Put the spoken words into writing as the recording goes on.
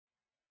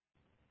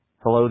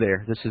Hello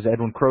there. This is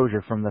Edwin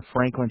Crozier from the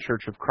Franklin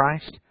Church of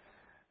Christ.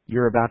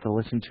 You're about to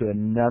listen to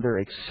another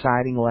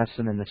exciting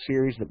lesson in the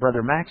series that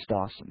Brother Max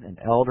Dawson, an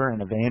elder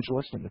and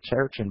evangelist in the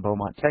church in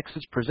Beaumont,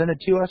 Texas, presented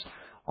to us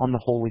on the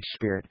Holy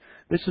Spirit.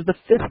 This is the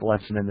fifth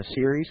lesson in the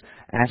series,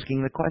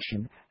 asking the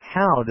question,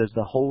 how does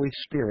the Holy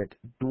Spirit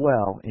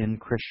dwell in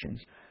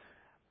Christians?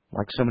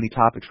 Like so many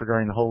topics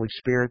regarding the Holy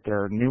Spirit,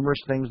 there are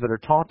numerous things that are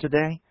taught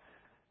today,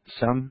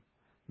 some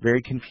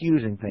very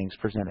confusing things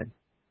presented.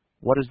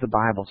 What does the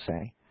Bible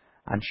say?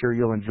 I'm sure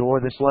you'll enjoy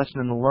this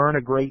lesson and learn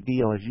a great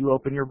deal as you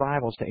open your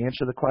Bibles to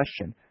answer the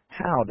question,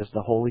 how does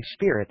the Holy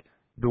Spirit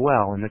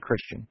dwell in the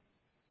Christian?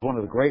 One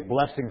of the great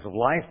blessings of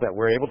life that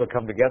we're able to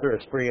come together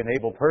as free and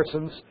able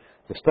persons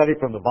to study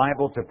from the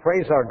Bible, to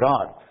praise our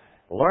God,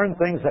 learn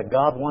things that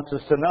God wants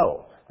us to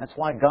know. That's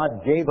why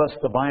God gave us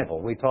the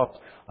Bible. We talked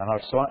on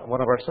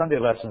one of our Sunday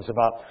lessons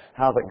about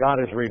how that God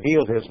has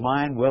revealed His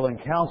mind, will,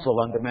 and counsel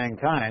unto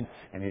mankind,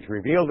 and He's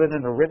revealed it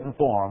in a written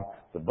form,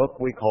 the book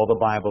we call the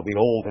Bible, the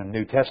Old and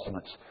New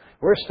Testaments.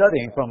 We're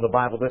studying from the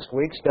Bible this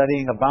week,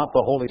 studying about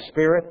the Holy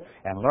Spirit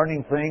and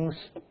learning things,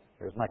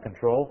 here's my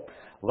control,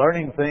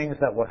 learning things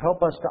that will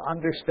help us to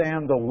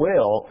understand the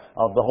will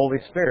of the Holy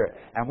Spirit.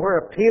 And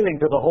we're appealing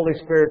to the Holy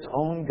Spirit's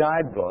own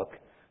guidebook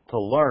to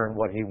learn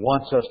what He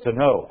wants us to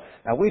know.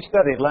 Now, we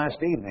studied last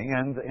evening,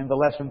 and in the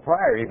lesson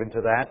prior even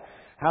to that,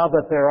 how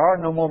that there are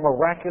no more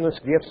miraculous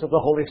gifts of the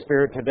Holy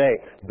Spirit today.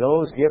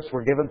 Those gifts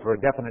were given for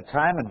a definite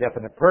time and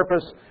definite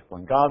purpose.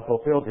 When God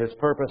fulfilled His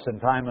purpose and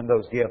time in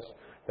those gifts,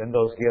 then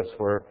those gifts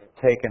were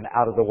taken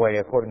out of the way,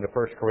 according to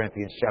 1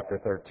 Corinthians chapter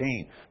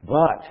 13.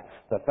 But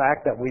the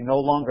fact that we no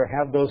longer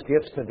have those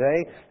gifts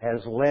today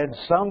has led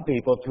some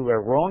people to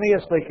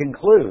erroneously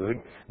conclude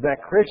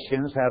that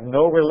Christians have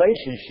no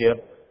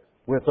relationship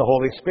with the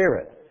Holy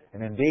Spirit.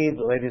 And indeed,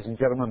 ladies and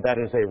gentlemen, that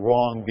is a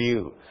wrong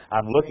view.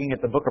 I'm looking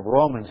at the book of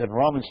Romans, in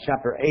Romans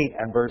chapter 8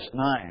 and verse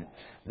 9.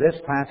 This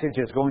passage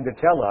is going to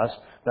tell us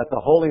that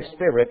the Holy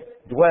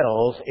Spirit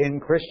dwells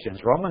in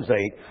Christians. Romans 8,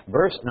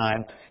 verse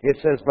 9, it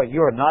says, "But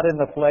you are not in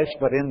the flesh,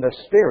 but in the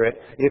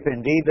Spirit, if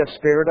indeed the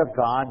Spirit of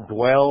God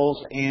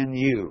dwells in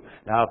you."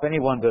 Now, if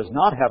anyone does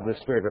not have the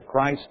Spirit of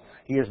Christ,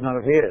 he is none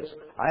of His.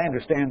 I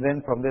understand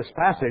then from this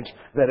passage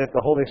that if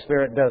the Holy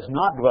Spirit does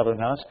not dwell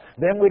in us,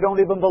 then we don't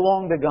even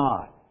belong to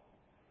God.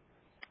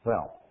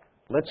 Well,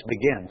 let's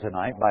begin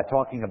tonight by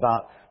talking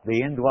about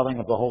the indwelling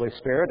of the Holy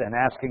Spirit and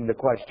asking the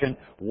question,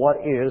 what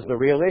is the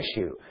real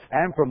issue?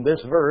 And from this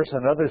verse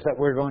and others that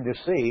we're going to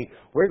see,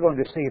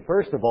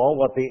 first of all,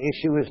 what the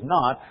issue is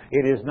not.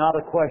 It is not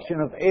a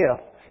question of if.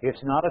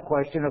 It's not a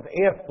question of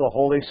if the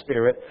Holy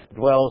Spirit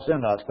dwells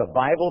in us. The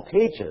Bible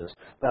teaches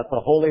that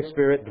the Holy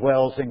Spirit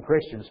dwells in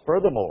Christians.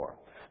 Furthermore,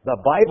 the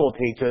Bible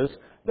teaches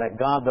that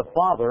God the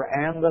Father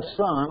and the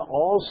Son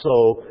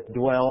also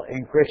dwell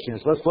in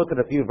Christians. Let's look at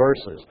a few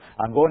verses.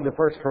 I'm going to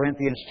 1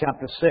 Corinthians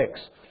chapter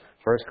 6.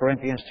 1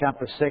 Corinthians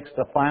chapter 6,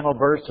 the final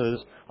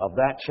verses of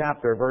that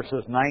chapter,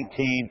 verses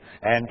 19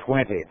 and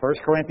 20. 1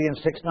 Corinthians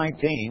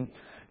 6:19,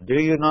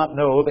 "Do you not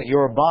know that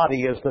your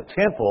body is the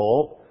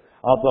temple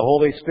of the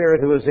Holy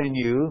Spirit who is in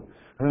you,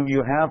 whom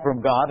you have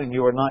from God, and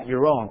you are not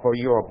your own? For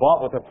you are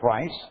bought with a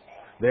price.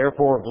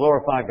 Therefore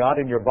glorify God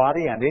in your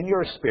body and in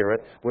your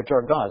spirit, which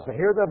are God's." So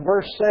here the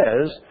verse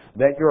says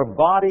that your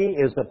body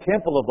is the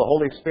temple of the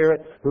Holy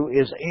Spirit who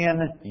is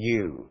in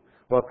you.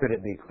 Well, could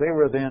it be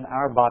clearer then?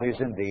 Our bodies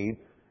indeed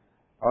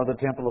are the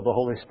temple of the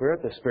Holy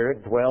Spirit. The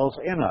Spirit dwells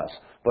in us.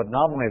 But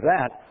not only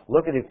that,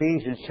 look at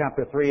Ephesians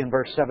chapter 3 and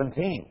verse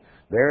 17.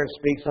 There it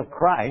speaks of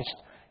Christ.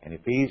 And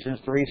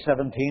Ephesians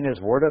 3:17 is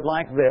worded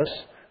like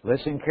this.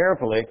 Listen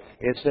carefully.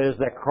 It says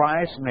that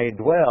Christ may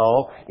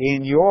dwell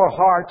in your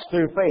hearts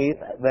through faith,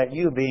 that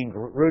you being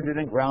rooted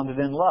and grounded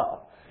in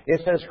love.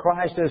 It says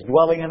Christ is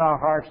dwelling in our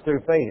hearts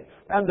through faith.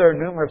 And there are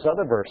numerous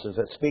other verses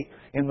that speak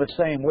in the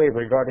same way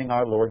regarding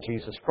our Lord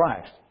Jesus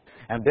Christ.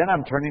 And then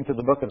I'm turning to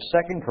the book of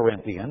 2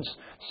 Corinthians.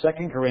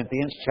 2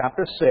 Corinthians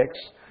chapter 6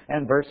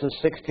 and verses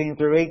 16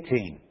 through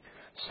 18.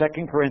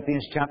 2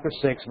 Corinthians chapter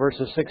 6,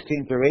 verses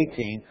 16 through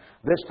 18.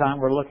 This time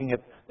we're looking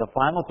at the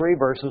final three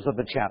verses of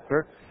the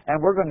chapter,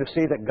 and we're going to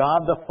see that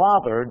God the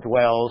Father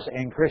dwells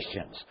in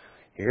Christians.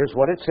 Here's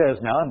what it says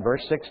now in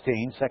verse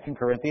 16, 2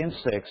 Corinthians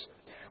 6.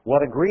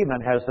 "What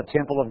agreement has the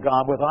temple of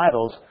God with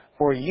idols?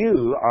 For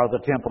you are the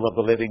temple of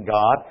the living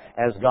God,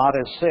 as God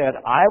has said,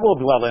 I will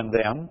dwell in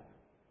them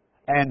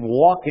and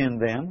walk in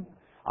them.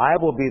 I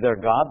will be their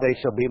God, they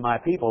shall be my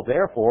people.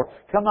 Therefore,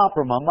 come out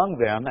from among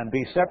them and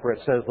be separate,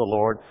 says the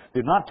Lord.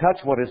 Do not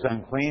touch what is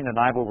unclean, and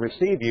I will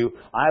receive you.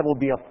 I will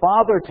be a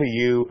father to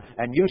you,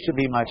 and you shall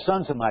be my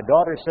sons and my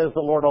daughters, says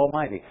the Lord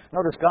Almighty."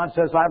 Notice God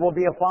says, I will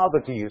be a father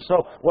to you.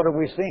 So, what have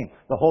we seen?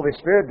 The Holy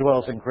Spirit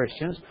dwells in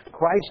Christians,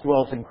 Christ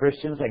dwells in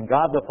Christians, and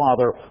God the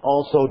Father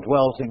also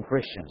dwells in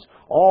Christians.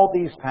 All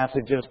these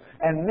passages,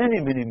 and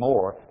many, many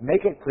more,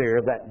 make it clear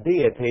that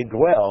deity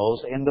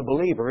dwells in the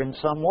believer in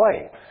some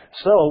way.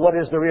 So, what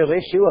is the real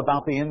issue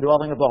about the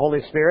indwelling of the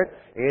Holy Spirit?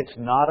 It's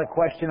not a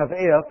question of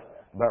if,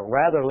 but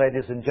rather,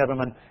 ladies and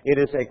gentlemen, it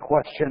is a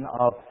question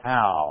of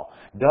how.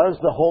 Does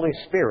the Holy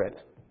Spirit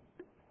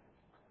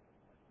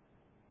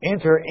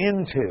enter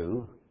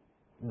into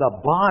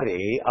the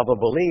body of a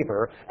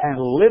believer and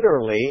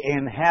literally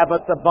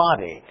inhabit the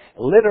body,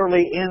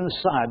 literally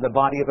inside the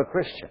body of a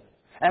Christian.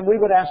 And we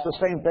would ask the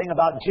same thing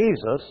about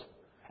Jesus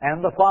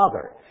and the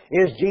Father.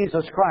 Is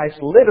Jesus Christ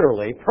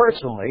literally,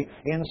 personally,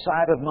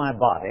 inside of my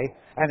body?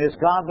 And is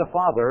God the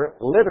Father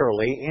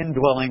literally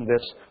indwelling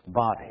this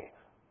body?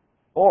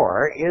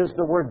 Or is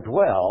the word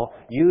dwell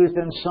used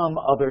in some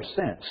other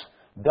sense?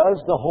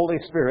 Does the Holy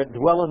Spirit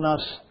dwell in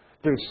us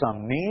through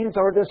some means,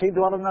 or does He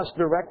dwell in us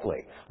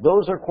directly?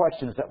 Those are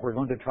questions that we're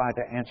going to try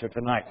to answer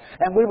tonight.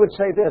 And we would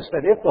say this,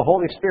 that if the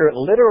Holy Spirit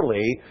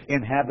literally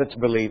inhabits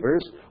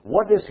believers,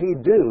 what does He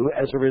do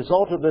as a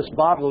result of this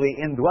bodily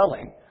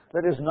indwelling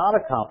that is not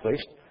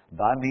accomplished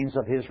by means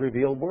of His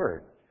revealed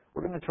Word?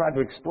 We're going to try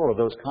to explore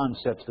those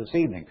concepts this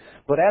evening.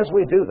 But as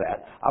we do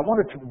that, I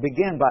want to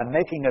begin by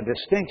making a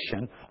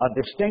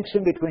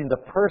distinction between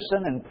the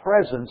person and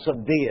presence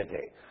of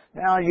deity.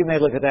 Now, you may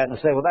look at that and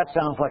say, well, that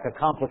sounds like a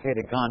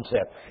complicated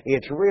concept.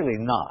 It's really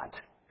not.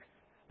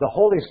 The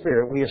Holy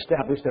Spirit, we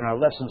established in our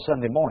lesson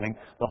Sunday morning,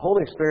 the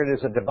Holy Spirit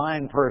is a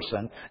divine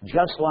person,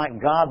 just like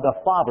God the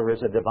Father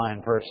is a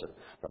divine person.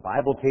 The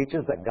Bible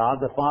teaches that God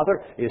the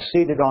Father is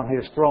seated on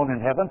His throne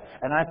in heaven,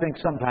 and I think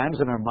sometimes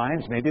in our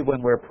minds, maybe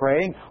when we're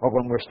praying or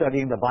when we're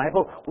studying the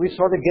Bible, we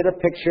sort of get a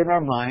picture in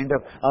our mind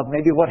of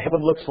maybe what heaven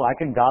looks like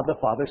and God the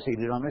Father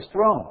seated on His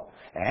throne.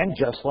 And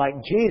just like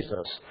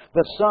Jesus,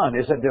 the Son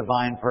is a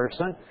divine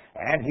person,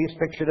 and He's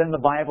pictured in the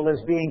Bible as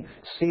being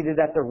seated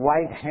at the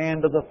right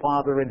hand of the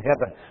Father in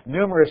heaven.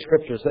 Numerous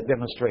scriptures that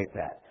demonstrate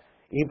that.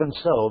 Even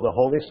so, the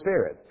Holy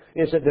Spirit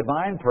is a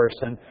divine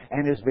person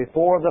and is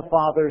before the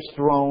Father's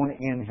throne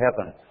in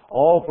heaven.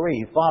 All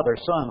three, Father,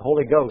 Son,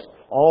 Holy Ghost,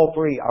 all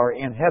three are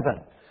in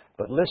heaven.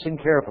 But listen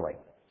carefully.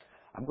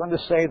 I'm going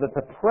to say that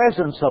the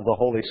presence of the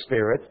Holy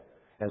Spirit,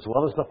 as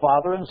well as the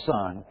Father and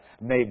Son,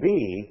 may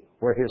be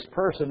where His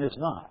person is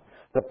not.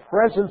 The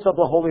presence of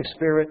the Holy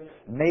Spirit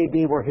may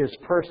be where His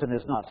person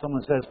is not.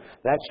 Someone says,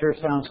 that sure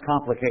sounds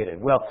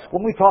complicated. Well,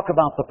 when we talk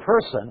about the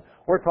person,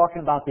 we're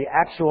talking about the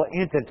actual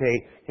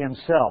entity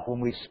Himself. When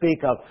we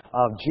speak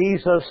of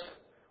Jesus,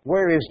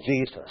 where is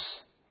Jesus?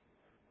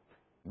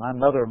 My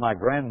mother and my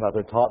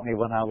grandmother taught me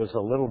when I was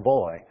a little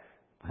boy,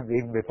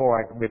 even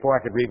before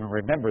I could even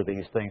remember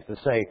these things, to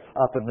say,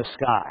 up in the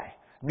sky.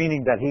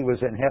 Meaning that He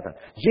was in heaven.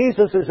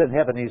 Jesus is in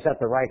heaven. He's at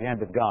the right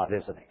hand of God,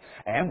 isn't He?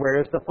 And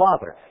where is the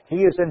Father? He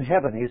is in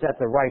heaven. He's at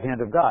the right hand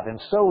of God. And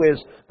so is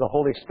the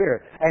Holy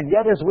Spirit. And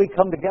yet as we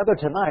come together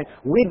tonight,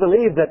 we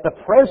believe that the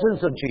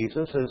presence of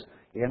Jesus is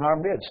in our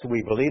midst.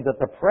 We believe that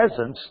the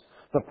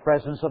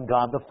presence of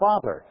God the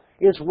Father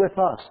is with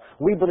us.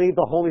 We believe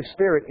the Holy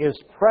Spirit is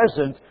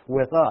present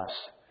with us.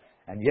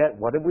 And yet,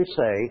 what did we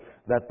say?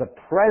 That the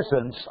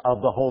presence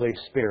of the Holy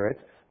Spirit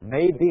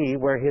may be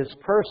where His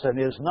person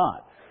is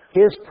not.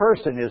 His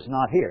person is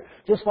not here.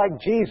 Just like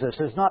Jesus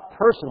is not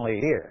personally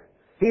here.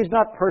 He's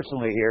not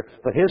personally here,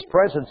 but His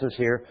presence is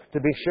here to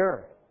be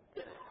sure.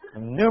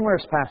 And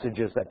numerous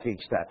passages that teach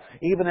that.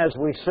 Even as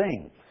we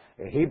sing.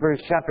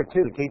 Hebrews chapter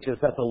 2 teaches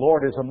that the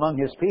Lord is among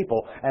His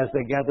people as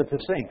they gather to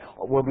sing.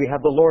 When we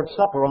have the Lord's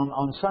Supper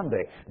on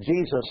Sunday,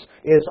 Jesus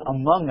is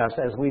among us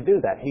as we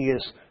do that. He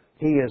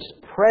is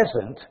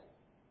present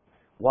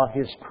while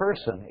His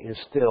person is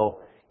still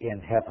in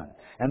heaven.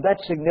 And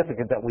that's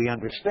significant that we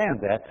understand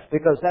that,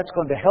 because that's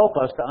going to help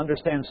us to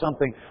understand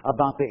something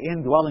about the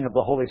indwelling of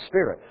the Holy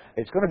Spirit.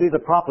 It's going to be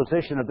the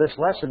proposition of this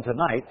lesson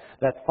tonight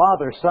that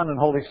Father, Son, and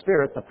Holy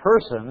Spirit, the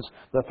persons,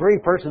 the three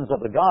persons of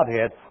the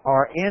Godhead,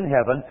 are in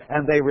heaven,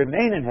 and they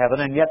remain in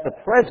heaven, and yet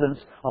the presence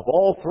of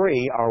all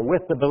three are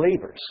with the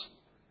believers.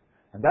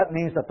 And that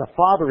means that the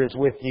Father is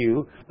with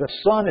you, the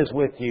Son is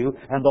with you,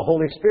 and the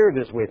Holy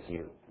Spirit is with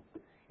you,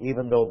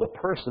 even though the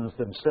persons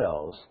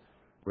themselves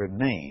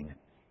remain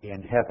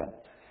in heaven.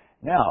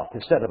 Now, to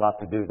set about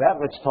to do that,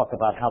 let's talk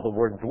about how the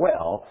word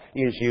dwell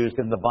is used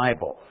in the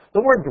Bible. The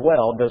word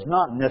dwell does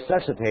not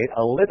necessitate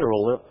a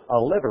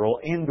literal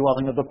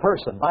indwelling of the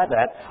person. By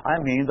that,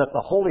 I mean that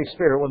the Holy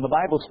Spirit, when the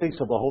Bible speaks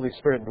of the Holy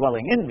Spirit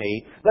dwelling in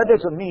me, that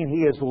doesn't mean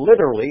He is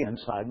literally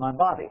inside my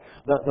body.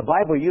 The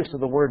Bible use of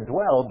the word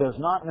dwell does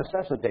not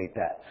necessitate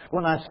that.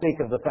 When I speak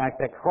of the fact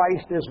that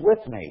Christ is with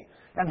me,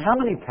 and how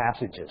many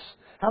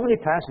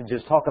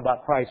passages talk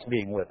about Christ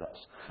being with us?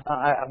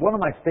 One of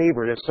my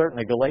favorite is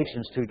certainly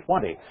Galatians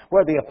 2:20,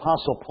 where the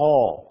Apostle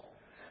Paul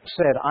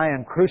said, I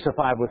am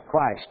crucified with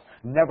Christ.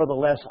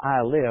 Nevertheless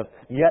I live,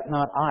 yet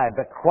not I,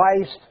 but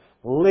Christ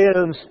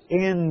lives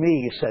in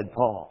me, said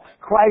Paul.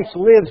 Christ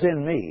lives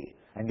in me.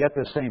 And yet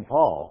the same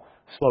Paul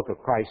spoke of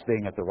Christ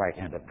being at the right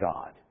hand of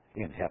God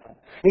in heaven.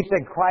 He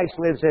said, Christ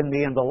lives in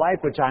me, and the life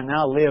which I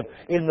now live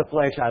in the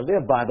flesh, I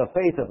live by the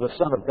faith of the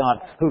Son of God,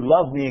 who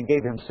loved me and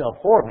gave Himself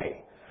for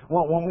me.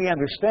 Well, when we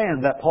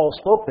understand that Paul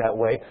spoke that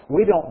way,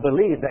 we don't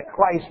believe that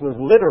Christ was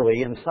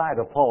literally inside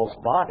of Paul's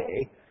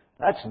body.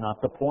 That's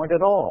not the point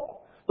at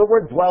all. The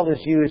word dwell is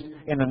used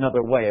in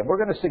another way. And we're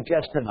going to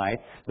suggest tonight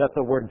that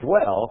the word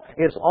dwell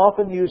is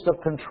often used of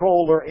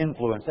control or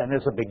influence. And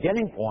as a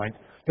beginning point,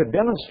 to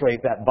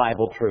demonstrate that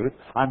Bible truth,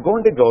 I'm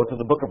going to go to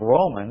the book of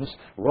Romans,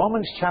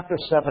 Romans chapter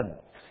 7.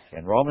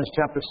 In Romans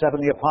chapter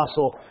 7, the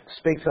apostle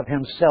speaks of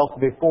himself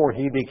before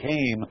he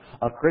became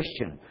a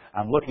Christian.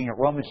 I'm looking at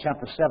Romans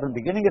chapter 7,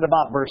 beginning at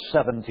about verse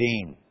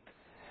 17.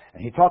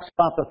 And he talks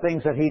about the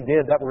things that he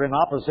did that were in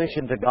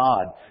opposition to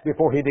God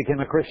before he became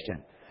a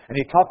Christian. And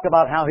he talked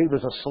about how he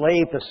was a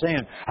slave to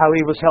sin, how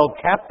he was held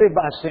captive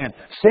by sin.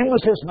 Sin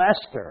was his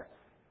master.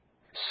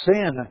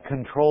 Sin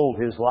controlled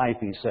his life,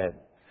 he said.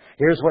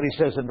 Here's what he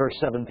says in verse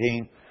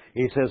 17.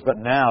 He says, but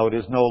now it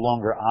is no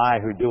longer I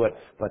who do it,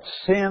 but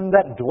sin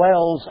that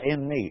dwells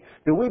in me.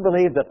 Do we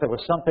believe that there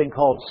was something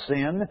called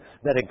sin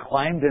that had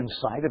climbed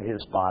inside of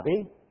his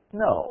body?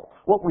 No.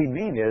 What we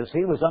mean is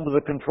he was under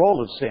the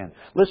control of sin.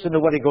 Listen to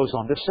what he goes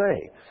on to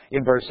say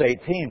in verse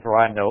 18. For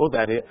I know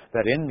that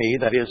in me,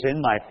 that is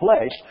in my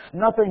flesh,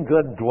 nothing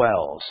good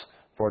dwells.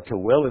 For to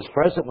will is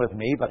present with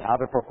me, but how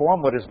to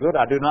perform what is good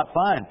I do not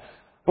find.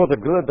 For the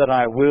good that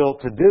I will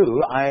to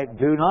do, I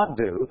do not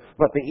do,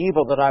 but the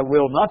evil that I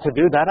will not to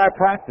do, that I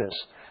practice.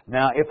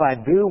 Now, if I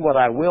do what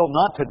I will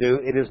not to do,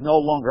 it is no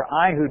longer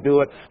I who do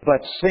it, but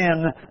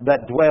sin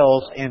that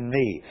dwells in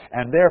me.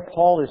 And there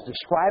Paul is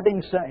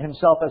describing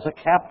himself as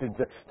a captive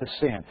to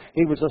sin.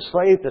 He was a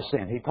slave to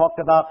sin. He talked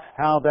about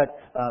how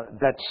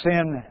that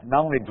sin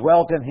not only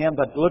dwelt in him,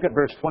 but look at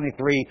verse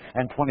 23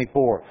 and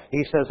 24.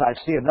 He says, I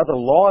see another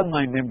law in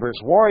my members,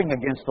 warring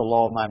against the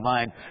law of my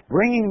mind,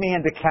 bringing me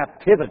into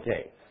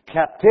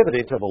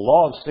captivity to the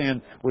law of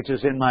sin which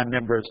is in my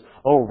members.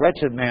 O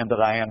wretched man that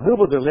I am, who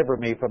will deliver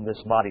me from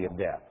this body of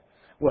death?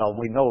 Well,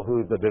 we know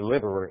who the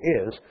deliverer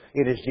is.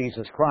 It is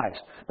Jesus Christ.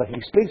 But he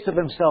speaks of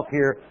himself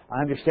here, I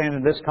understand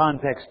in this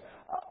context,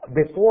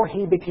 before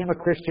he became a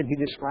Christian, he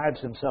describes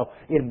himself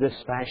in this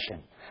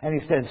fashion. And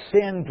he said,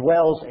 sin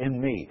dwells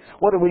in me.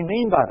 What do we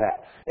mean by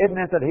that? It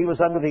meant that he was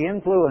under the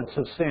influence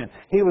of sin.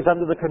 He was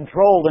under the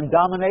control and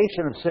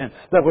domination of sin.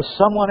 There was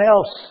someone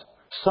else,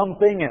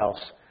 something else,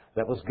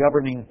 that was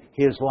governing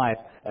his life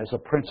as a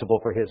principle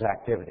for his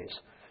activities.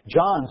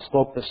 John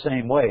spoke the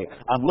same way.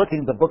 I'm looking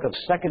at the book of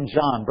 2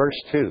 John, verse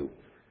 2.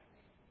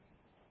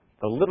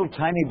 The little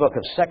tiny book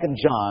of 2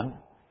 John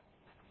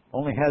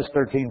only has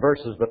 13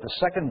 verses, but the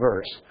second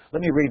verse,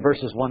 let me read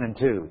verses 1 and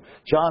 2.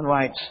 John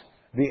writes,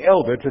 the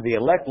elder to the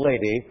elect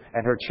lady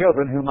and her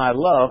children whom I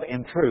love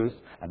in truth,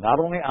 and not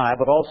only I,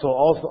 but also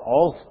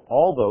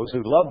all those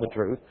who love the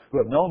truth, who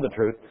have known the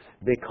truth,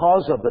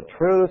 because of the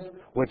truth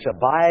which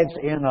abides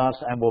in us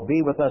and will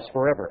be with us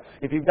forever.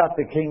 If you've got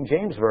the King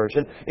James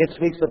Version, it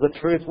speaks of the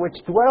truth which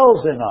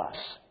dwells in us.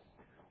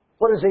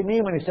 What does he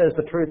mean when he says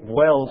the truth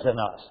dwells in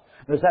us?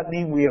 Does that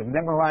mean we have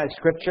memorized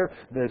Scripture?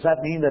 Does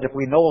that mean that if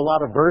we know a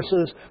lot of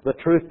verses, the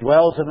truth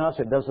dwells in us?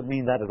 It doesn't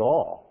mean that at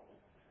all.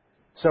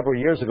 Several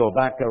years ago,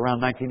 back around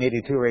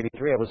 1982 or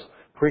 83, I was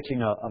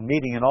preaching a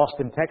meeting in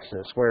Austin,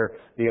 Texas, where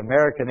the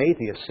American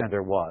Atheist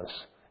Center was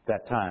at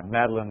that time.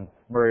 Madeleine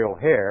Murray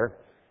O'Hair,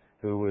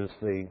 who was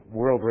the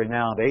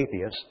world-renowned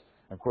atheist.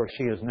 Of course,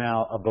 she is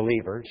now a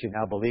believer. She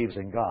now believes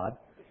in God.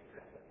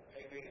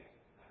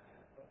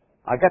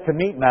 I got to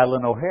meet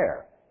Madeleine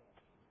O'Hair.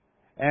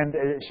 And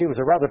she was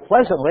a rather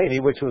pleasant lady,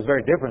 which was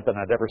very different than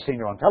I'd ever seen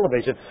her on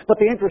television. But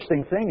the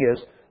interesting thing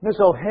is, Ms.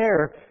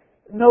 O'Hair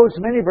knows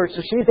many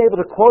verses. She's able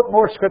to quote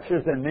more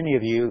scriptures than many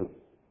of you.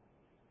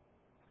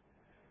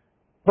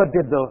 But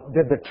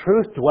did the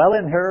truth dwell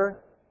in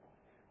her?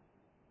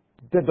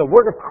 Did the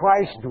Word of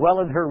Christ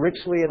dwell in her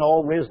richly in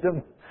all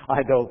wisdom?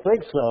 I don't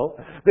think so,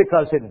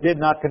 because it did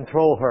not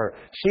control her.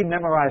 She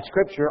memorized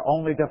Scripture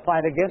only to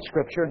fight against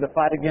Scripture and to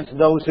fight against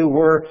those who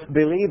were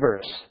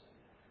believers.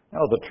 No,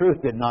 the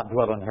truth did not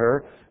dwell in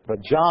her.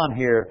 But John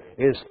here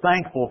is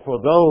thankful for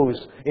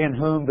those in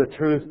whom the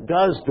truth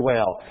does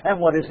dwell. And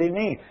what does he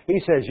mean? He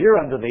says, you're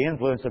under the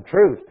influence of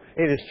truth.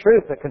 It is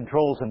truth that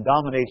controls and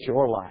dominates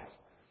your life.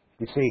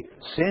 You see,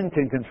 sin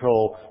can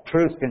control,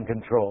 truth can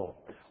control.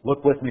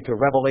 Look with me to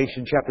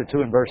Revelation chapter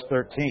 2 and verse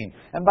 13.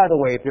 And by the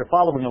way, if you're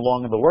following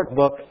along in the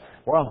workbook,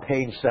 we're on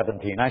page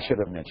 17. I should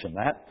have mentioned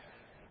that.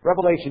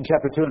 Revelation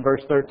chapter 2 and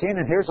verse 13,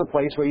 and here's a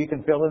place where you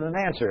can fill in an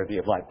answer if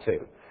you'd like to.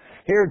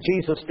 Here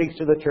Jesus speaks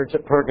to the church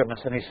at Pergamos,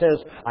 and he says,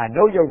 I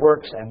know your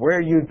works and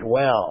where you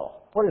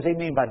dwell. What does he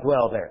mean by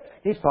dwell there?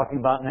 He's talking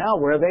about now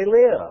where they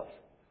live.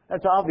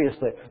 That's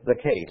obviously the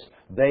case.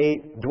 They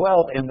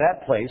dwelt in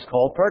that place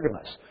called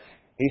Pergamos.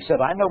 He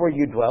said, I know where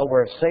you dwell,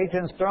 where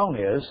Satan's throne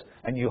is,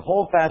 and you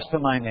hold fast to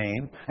my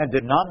name, and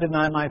did not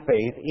deny my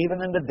faith,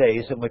 even in the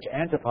days in which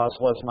Antipas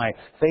was my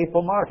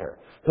faithful martyr,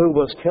 who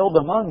was killed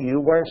among you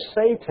where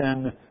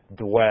Satan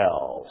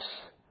dwells.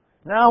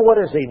 Now what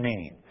does he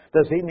mean?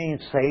 Does he mean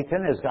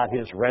Satan has got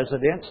his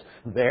residence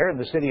there in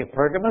the city of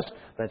Pergamos?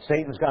 That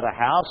Satan's got a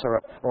house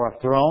or a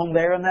throne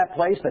there in that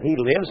place? That he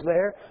lives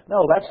there?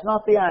 No, that's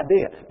not the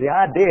idea. The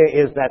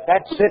idea is that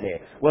that city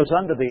was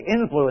under the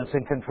influence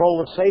and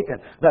control of Satan.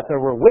 That there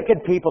were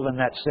wicked people in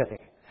that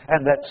city.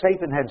 And that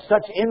Satan had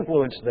such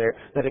influence there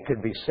that it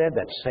could be said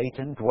that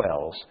Satan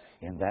dwells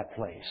in that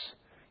place.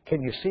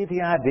 Can you see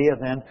the idea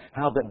then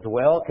how that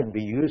dwell can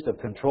be used of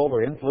control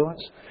or influence?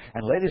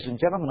 And ladies and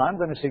gentlemen, I'm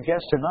going to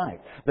suggest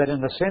tonight that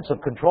in the sense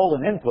of control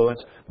and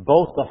influence,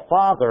 both the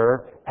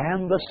Father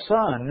and the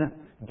Son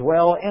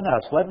dwell in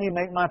us. Let me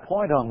make my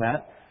point on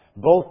that.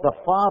 Both the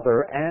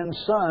Father and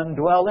Son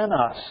dwell in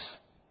us.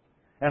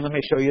 And let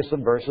me show you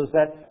some verses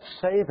that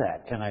say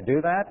that. Can I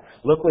do that?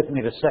 Look with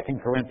me to 2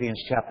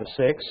 Corinthians chapter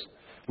 6.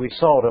 We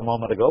saw it a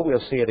moment ago. We'll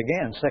see it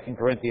again. 2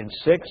 Corinthians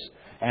 6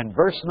 and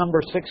verse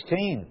number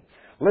 16.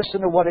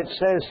 Listen to what it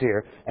says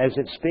here as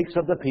it speaks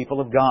of the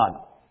people of God.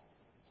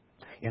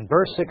 In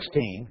verse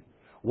 16,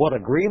 what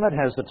agreement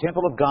has the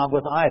temple of God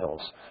with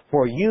idols?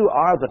 For you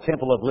are the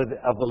temple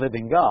of the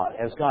living God,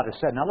 as God has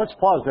said. Now let's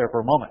pause there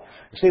for a moment.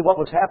 You see what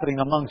was happening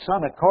among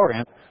some at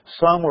Corinth.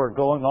 Some were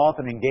going off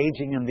and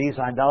engaging in these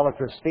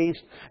idolatrous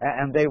feasts,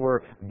 and they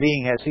were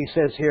being, as he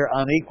says here,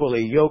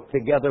 unequally yoked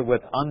together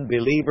with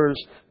unbelievers.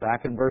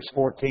 Back in verse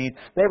 14,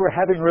 they were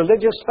having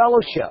religious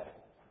fellowship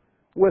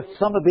with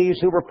some of these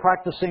who were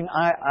practicing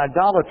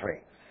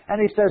idolatry. And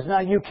he says,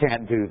 now you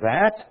can't do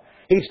that.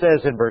 He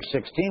says in verse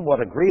 16,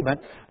 what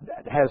agreement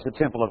has the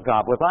temple of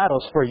God with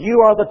idols? For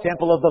you are the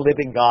temple of the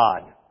living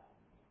God.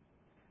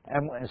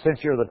 And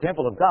since you're the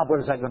temple of God, what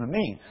is that going to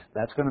mean?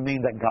 That's going to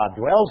mean that God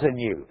dwells in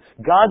you.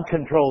 God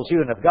controls you,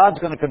 and if God's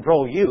going to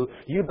control you,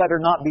 you better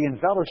not be in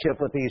fellowship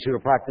with these who are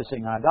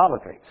practicing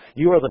idolatry.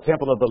 You are the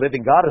temple of the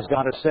living God, as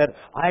God has said,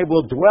 I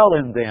will dwell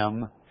in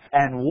them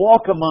and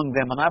walk among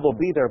them, and I will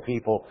be their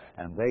people,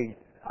 and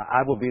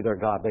I will be their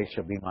God, they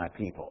shall be my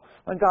people.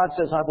 When God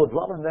says, I will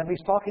dwell in them,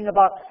 He's talking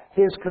about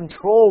His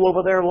control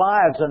over their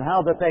lives and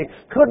how that they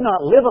could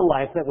not live a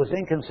life that was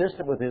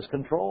inconsistent with His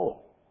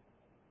control.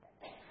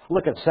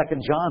 Look at 2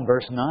 John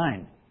verse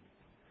 9.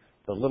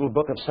 The little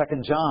book of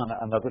 2 John,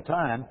 another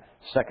time.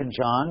 2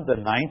 John, the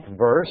 9th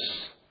verse.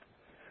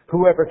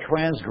 Whoever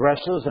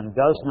transgresses and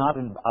does not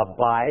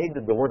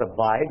abide, the word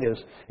abide is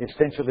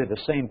essentially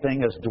the same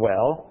thing as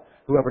dwell.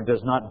 Whoever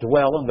does not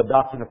dwell in the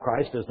doctrine of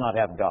Christ does not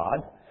have God.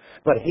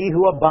 But he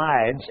who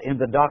abides in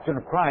the doctrine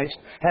of Christ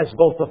has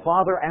both the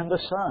Father and the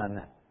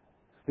Son.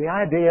 The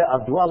idea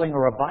of dwelling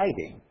or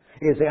abiding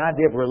is the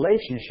idea of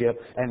relationship,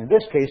 and in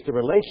this case the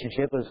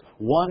relationship is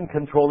one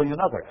controlling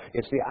another.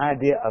 It's the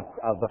idea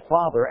of the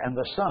Father and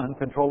the Son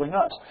controlling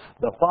us.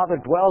 The Father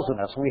dwells in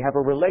us. We have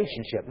a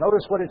relationship.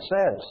 Notice what it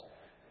says.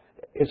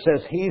 It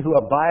says, he who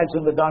abides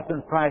in the doctrine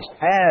of Christ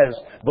has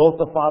both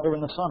the Father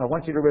and the Son. I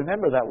want you to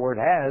remember that word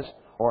has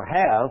or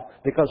have,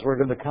 because we're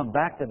going to come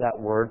back to that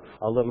word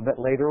a little bit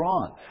later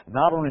on.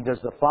 Not only does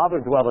the Father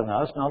dwell in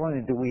us, not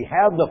only do we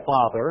have the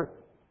Father,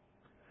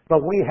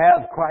 but we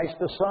have Christ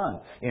the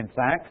Son. In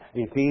fact,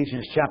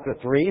 Ephesians chapter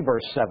 3,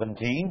 verse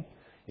 17.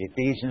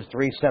 Ephesians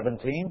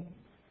 3:17.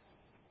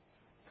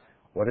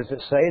 What does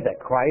it say? That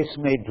Christ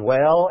may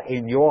dwell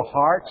in your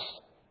hearts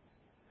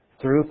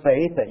through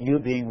faith, that you,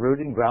 being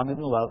rooted and grounded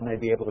in love, may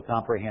be able to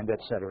comprehend,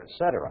 etc.,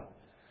 etc.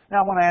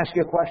 Now, I want to ask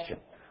you a question.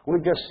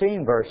 We've just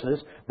seen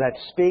verses that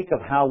speak of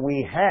how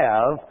we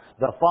have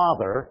the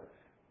Father,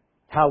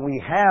 how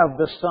we have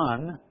the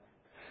Son,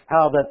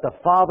 how that the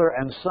Father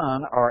and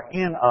Son are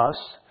in us,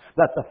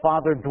 that the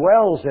Father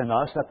dwells in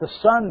us, that the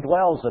Son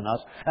dwells in us.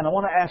 And I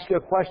want to ask you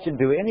a question.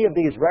 Do any of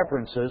these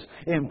references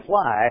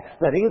imply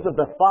that either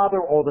the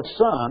Father or the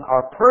Son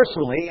are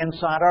personally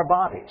inside our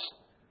bodies?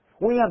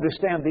 We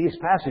understand these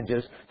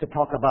passages to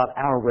talk about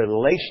our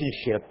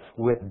relationship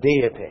with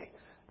deity.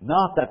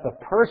 Not that the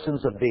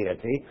persons of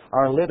deity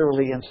are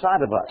literally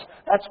inside of us.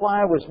 That's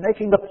why I was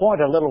making the point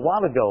a little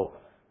while ago,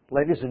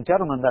 ladies and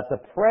gentlemen, that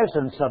the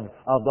presence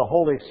of the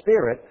Holy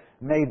Spirit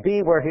may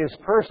be where His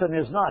person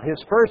is not.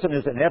 His person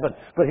is in heaven,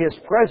 but His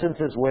presence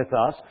is with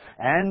us,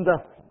 and the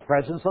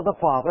presence of the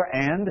Father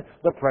and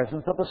the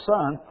presence of the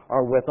Son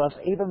are with us,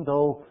 even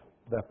though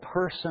the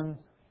person,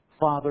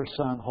 Father,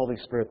 Son, Holy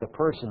Spirit, the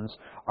persons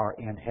are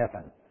in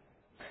heaven.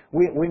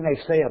 We may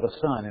say of the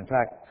Son, in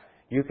fact,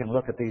 you can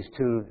look at these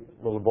two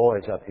little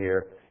boys up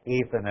here,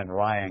 Ethan and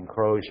Ryan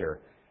Crozier,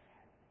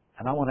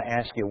 and I want to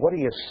ask you, what do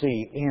you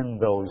see in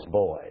those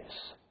boys?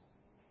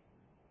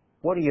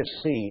 What do you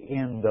see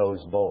in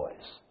those boys?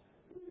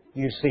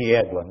 You see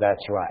Edwin,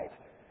 that's right.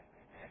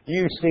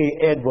 You see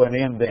Edwin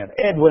in them.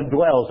 Edwin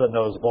dwells in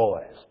those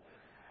boys.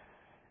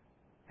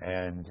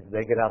 And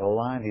they get out of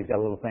line, he's got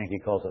a little thing he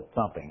calls it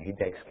thumping. He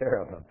takes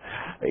care of them.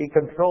 He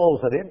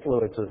controls and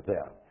influences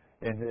them.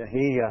 And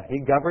he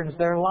governs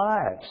their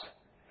lives.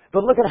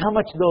 But look at how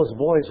much those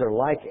boys are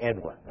like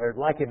Edwin. They're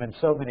like him in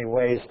so many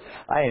ways.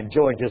 I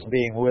enjoy just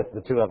being with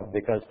the two of them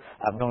because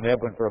I've known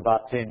Edwin for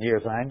about 10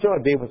 years. And I enjoy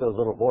being with those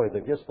little boys.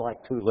 They're just like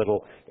two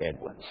little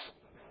Edwins.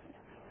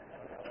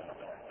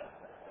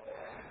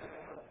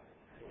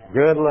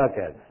 Good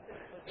looking.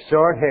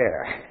 Short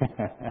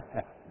hair.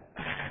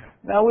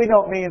 Now, we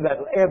don't mean that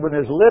Edwin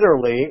is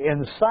literally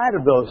inside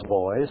of those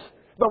boys,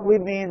 but we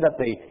mean that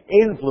the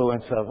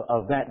influence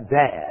of that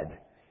dad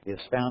is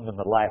found in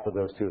the life of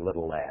those two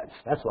little lads.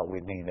 That's what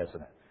we mean,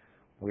 isn't it?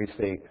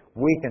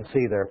 We can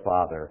see their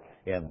Father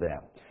in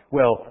them.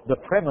 Well, the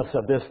premise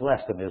of this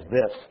lesson is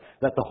this,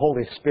 that the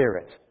Holy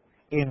Spirit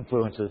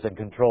influences and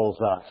controls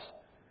us.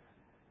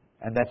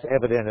 And that's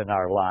evident in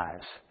our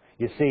lives.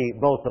 You see,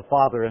 both the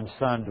Father and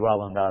Son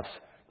dwell in us,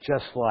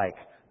 just like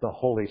the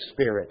Holy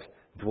Spirit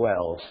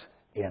dwells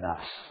in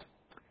us.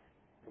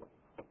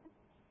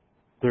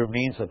 through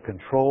means of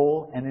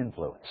control and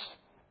influence.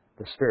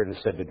 The Spirit is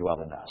said to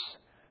dwell in us.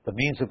 The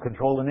means of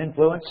control and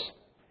influence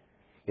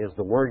is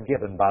the Word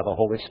given by the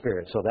Holy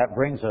Spirit. So that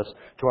brings us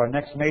to our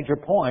next major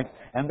point,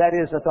 and that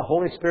is that the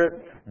Holy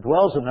Spirit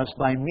dwells in us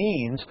by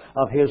means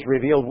of His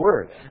revealed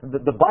Word.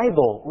 The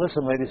Bible,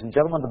 listen ladies and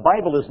gentlemen, the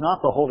Bible is not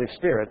the Holy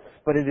Spirit,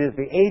 but it is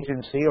the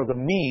agency or the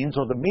means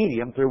or the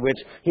medium through which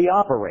He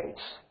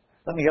operates.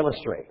 Let me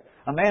illustrate.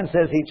 A man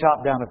says he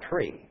chopped down a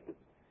tree.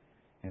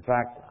 In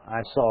fact,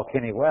 I saw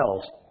Kenny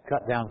Wells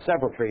cut down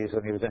several trees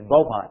when he was in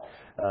Beaumont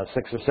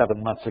 6 or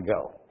 7 months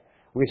ago.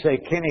 We say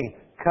Kenny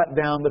cut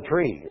down the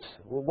trees.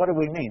 Well, what do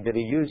we mean? Did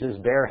he use his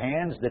bare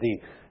hands?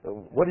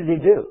 What did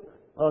he do?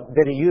 Well,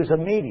 did he use a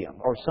medium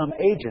or some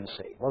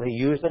agency? Well, he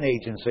used an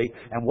agency,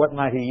 and what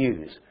might he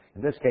use?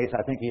 In this case,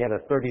 I think he had a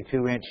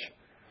 32-inch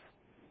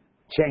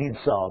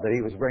chainsaw that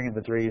he was bringing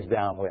the trees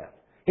down with.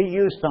 He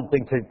used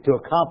something to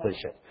accomplish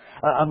it.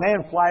 A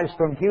man flies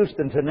from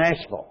Houston to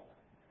Nashville.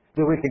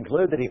 Do we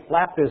conclude that he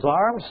flapped his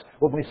arms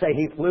when we say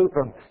he flew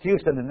from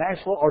Houston to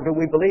Nashville, or do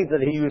we believe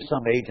that he used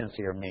some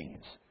agency or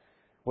means?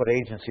 What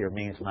agency or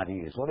means might he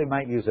use? Well, he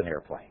might use an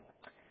airplane.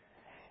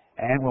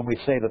 And when we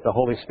say that the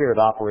Holy Spirit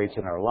operates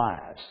in our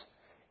lives,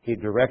 He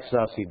directs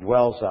us, He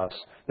dwells us,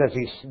 does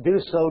He do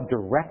so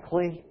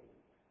directly,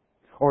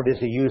 or does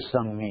He use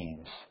some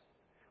means?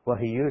 Well,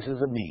 He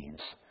uses a means.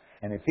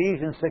 And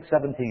Ephesians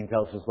 6:17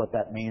 tells us what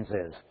that means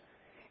is.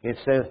 It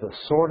says, the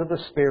sword of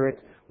the Spirit,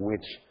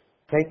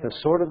 take the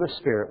sword of the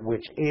Spirit,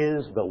 which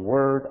is the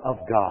Word of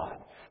God.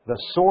 The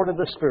sword of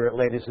the Spirit,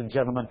 ladies and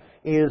gentlemen,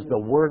 is the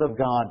Word of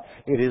God.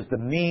 It is the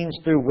means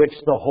through which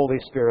the Holy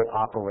Spirit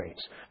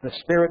operates. The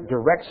Spirit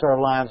directs our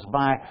lives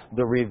by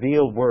the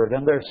revealed Word.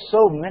 And there's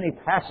so many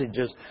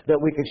passages that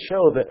we could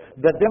show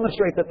that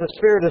demonstrate that the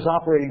Spirit is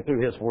operating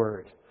through His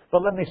Word.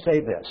 But let me say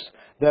this,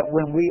 that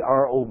when we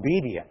are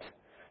obedient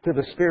to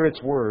the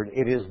Spirit's Word,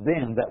 it is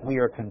then that we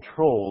are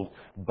controlled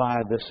by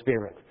the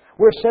Spirit.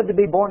 We're said to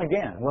be born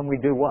again when we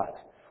do what?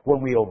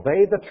 When we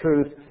obey the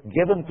truth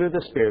given through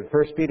the Spirit.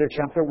 1 Peter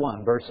chapter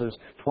 1, verses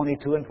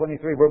 22 and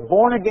 23. We're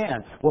born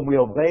again when we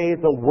obey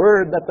the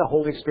Word that the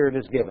Holy Spirit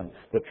has given,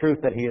 the truth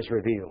that He has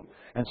revealed.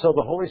 And so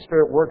the Holy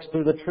Spirit works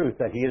through the truth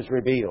that He has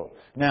revealed.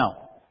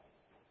 Now,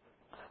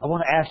 I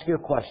want to ask you a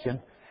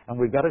question, and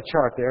we've got a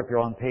chart there if you're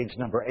on page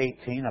number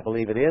 18, I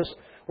believe it is.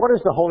 What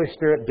does the Holy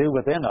Spirit do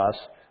within us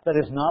that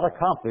is not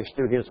accomplished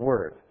through His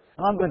Word?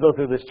 And I'm going to go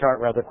through this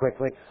chart rather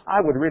quickly. I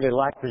would really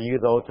like for you,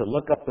 though, to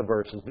look up the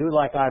verses. Do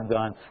like I've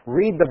done.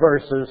 Read the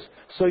verses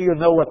so you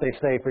know what they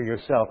say for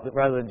yourself,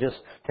 rather than just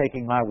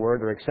taking my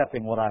word or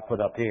accepting what I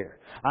put up here.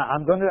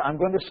 I'm going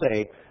to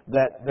say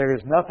that there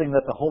is nothing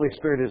that the Holy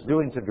Spirit is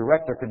doing to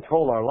direct or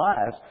control our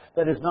lives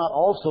that is not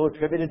also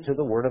attributed to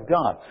the Word of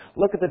God.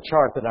 Look at the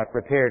chart that I've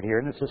prepared here,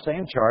 and it's the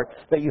same chart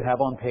that you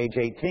have on page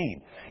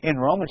 18. In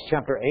Romans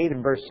chapter 8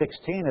 and verse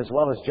 16, as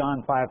well as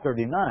John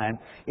 5:39,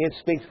 it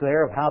speaks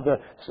there of how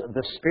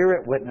the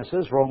Spirit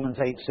witnesses, Romans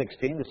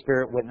 8:16, the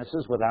Spirit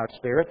witnesses with our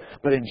spirit.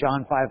 But in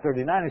John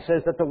 5:39, it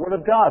says that the Word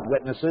of God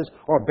witnesses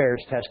or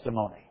bears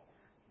testimony.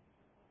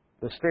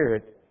 The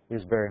Spirit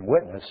is bearing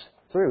witness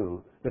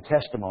through the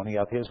testimony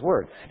of His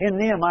Word. In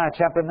Nehemiah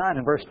chapter 9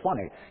 and verse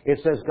 20, it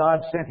says God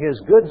sent His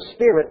good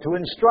Spirit to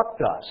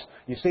instruct us.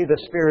 You see, the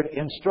Spirit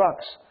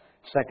instructs.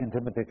 2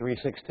 Timothy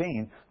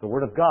 3:16, the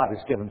Word of God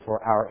is given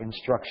for our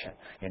instruction.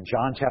 In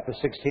John chapter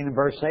 16 and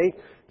verse 8,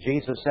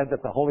 Jesus said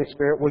that the Holy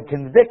Spirit would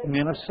convict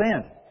men of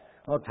sin.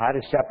 Well,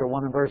 Titus chapter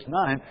 1 and verse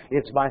 9,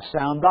 it's by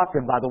sound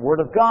doctrine, by the Word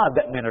of God,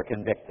 that men are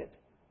convicted.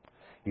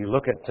 You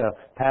look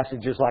at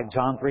passages like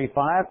John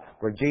 3:5,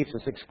 where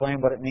Jesus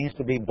explained what it means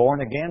to be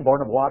born again,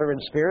 born of water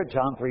and Spirit,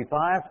 John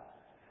 3:5.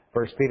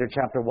 1 Peter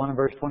chapter 1 and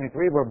verse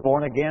 23, we're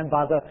born again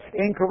by the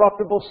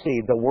incorruptible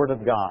seed, the Word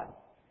of God.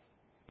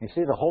 You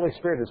see, the Holy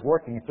Spirit is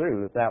working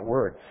through that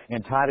Word.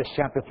 In Titus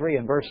chapter 3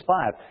 and verse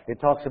 5, it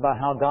talks about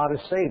how God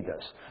has saved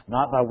us.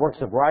 Not by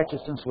works of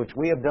righteousness which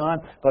we have done,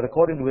 but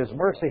according to His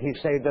mercy He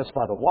saved us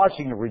by the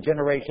washing of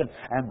regeneration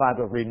and by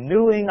the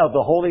renewing of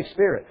the Holy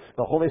Spirit.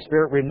 The Holy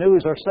Spirit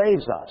renews or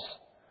saves us.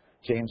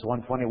 James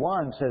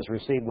 1:21 says,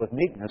 receive with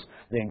meekness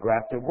the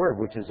engrafted Word,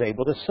 which is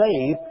able to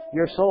save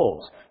your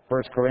souls.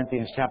 1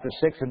 Corinthians chapter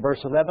 6 and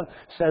verse 11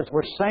 says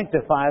we're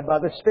sanctified by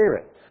the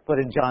Spirit. But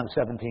in John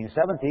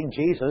 17:17,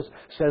 Jesus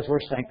says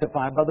we're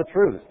sanctified by the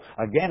truth.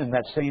 Again, in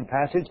that same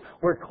passage,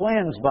 we're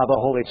cleansed by the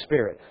Holy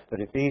Spirit. But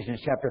Ephesians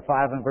chapter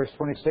 5 and verse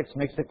 26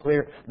 makes it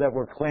clear that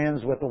we're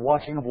cleansed with the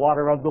washing of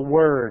water of the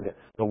Word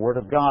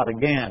of God.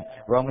 Again,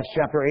 Romans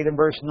chapter 8 and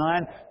verse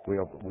 9,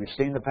 we've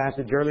seen the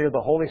passage earlier, the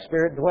Holy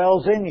Spirit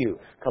dwells in you.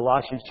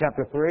 Colossians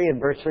chapter 3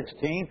 and verse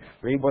 16,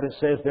 read what it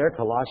says there,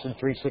 Colossians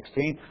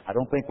 3:16. I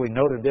don't think we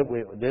noted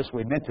this,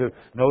 we meant to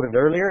note it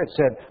earlier. It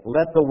said,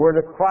 let the Word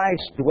of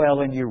Christ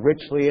dwell in you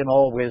richly in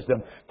all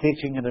wisdom,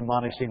 teaching and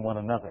admonishing one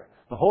another.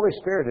 The Holy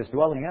Spirit is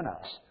dwelling in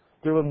us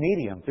through a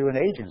medium, through an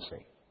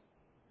agency,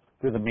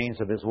 through the means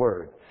of His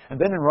Word. And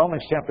then in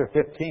Romans chapter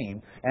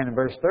 15 and in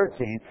verse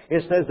 13,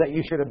 it says that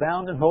you should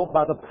abound in hope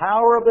by the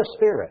power of the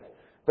Spirit.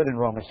 But in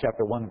Romans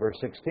chapter 1, verse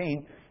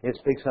 16, it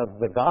speaks of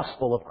the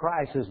gospel of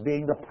Christ as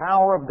being the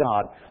power of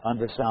God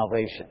unto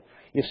salvation.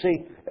 You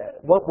see,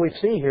 what we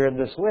see here in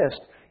this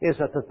list is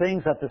that the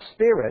things that the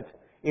Spirit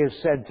is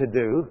said to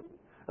do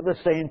are the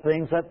same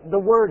things that the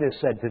Word is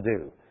said to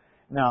do.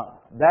 Now,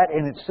 that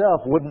in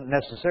itself wouldn't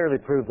necessarily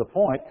prove the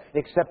point,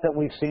 except that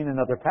we've seen in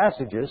other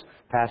passages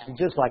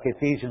like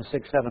Ephesians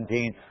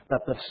 6:17,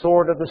 that the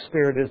sword of the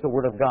Spirit is the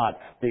Word of God.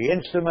 The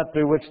instrument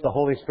through which the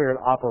Holy Spirit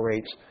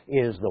operates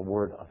is the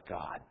Word of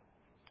God.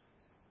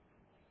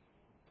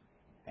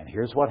 And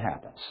here's what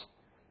happens.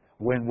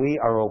 When we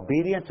are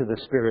obedient to the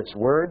Spirit's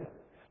Word,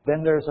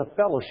 then there's a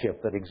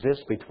fellowship that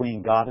exists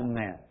between God and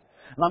man.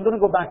 And I'm going to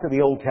go back to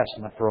the Old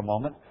Testament for a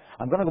moment.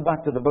 I'm going to go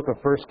back to the book of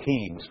 1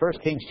 Kings, 1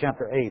 Kings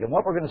chapter 8. And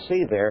what we're going to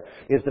see there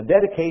is the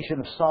dedication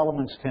of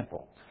Solomon's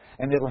temple.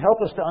 And it'll help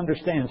us to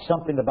understand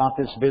something about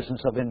this business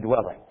of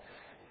indwelling.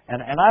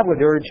 And I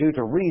would urge you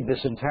to read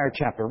this entire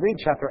chapter. Read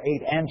chapter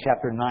 8 and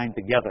chapter 9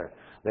 together.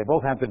 They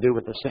both have to do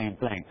with the same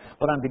thing.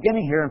 But I'm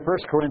beginning here in 1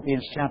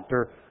 Kings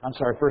chapter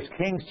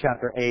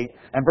 8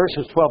 and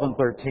verses 12 and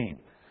 13.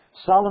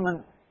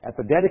 Solomon, at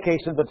the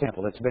dedication of the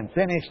temple, it's been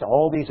finished.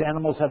 All these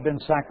animals have been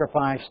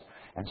sacrificed.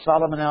 And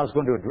Solomon now is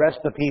going to address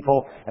the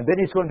people, and then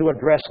he's going to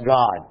address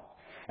God.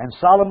 And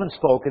Solomon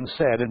spoke and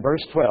said in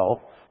verse 12,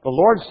 the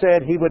Lord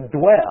said He would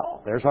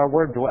dwell. There's our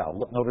word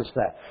dwell. Notice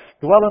that.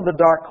 Dwell in the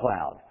dark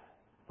cloud.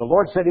 The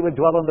Lord said He would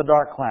dwell in the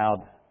dark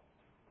cloud.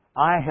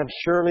 I have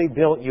surely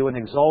built you an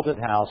exalted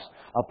house,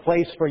 a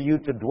place for you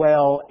to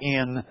dwell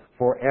in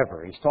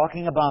forever. He's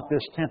talking about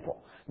this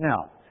temple.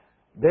 Now,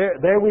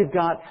 there we've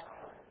got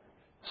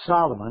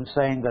Solomon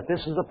saying that this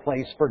is a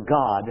place for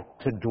God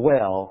to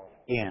dwell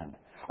in.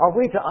 Are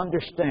we to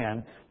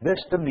understand this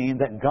to mean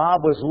that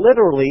God was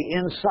literally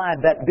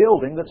inside that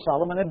building that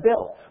Solomon had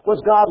built? Was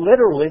God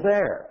literally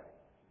there?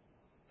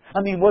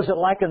 I mean, was it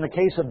like in the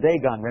case of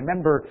Dagon?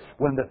 Remember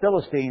when the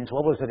Philistines,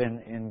 what was it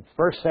in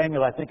 1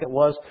 Samuel, I think it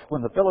was,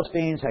 when the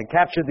Philistines had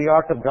captured the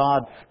Ark of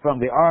God from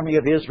the army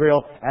of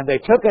Israel, and they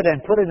took it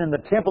and put it in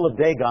the temple of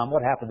Dagon.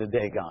 What happened to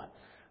Dagon?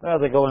 Well,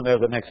 they go in there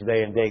the next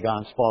day and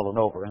Dagon's fallen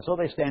over. And so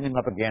they stand him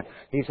up again.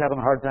 He's having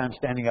a hard time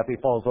standing up. He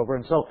falls over.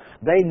 And so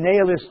they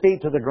nail his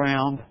feet to the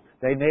ground.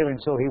 They nail him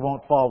so he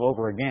won't fall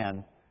over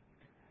again.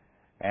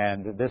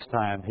 And this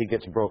time he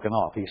gets broken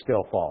off. He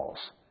still falls.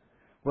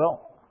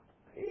 Well,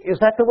 is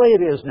that the way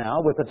it is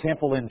now with the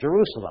temple in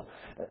Jerusalem?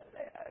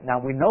 Now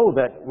we know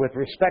that with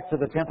respect to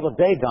the temple of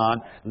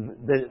Dagon,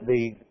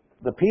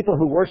 the people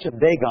who worshiped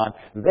Dagon,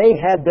 they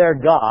had their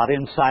God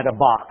inside a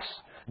box.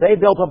 They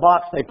built a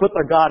box, they put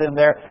their God in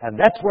there, and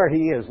that's where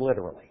He is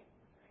literally.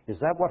 Is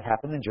that what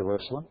happened in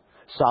Jerusalem?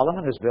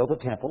 Solomon has built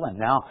a temple, and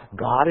now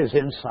God is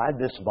inside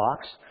this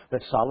box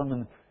that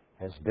Solomon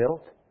has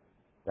built?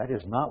 That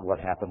is not what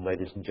happened,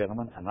 ladies and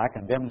gentlemen, and I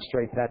can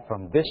demonstrate that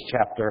from this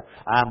chapter.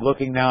 I'm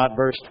looking now at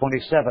verse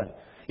 27.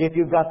 If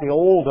you've got the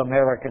old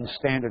American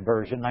Standard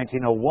Version,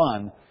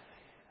 1901,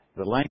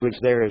 the language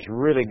there is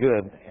really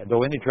good,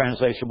 though any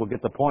translation will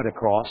get the point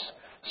across.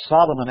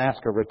 Solomon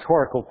asked a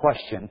rhetorical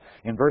question.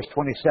 In verse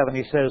 27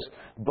 he says,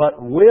 but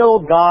will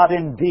God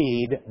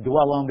indeed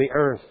dwell on the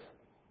earth?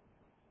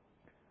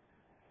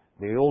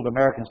 The old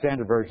American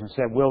Standard Version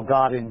said, will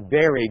God in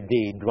very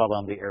deed dwell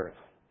on the earth?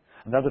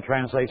 Another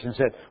translation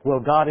said, will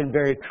God in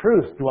very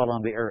truth dwell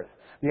on the earth?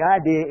 The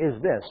idea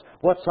is this.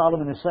 What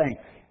Solomon is saying,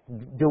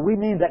 do we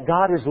mean that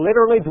God is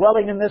literally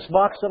dwelling in this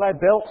box that I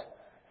built?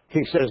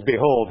 He says,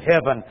 behold,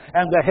 heaven,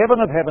 and the heaven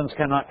of heavens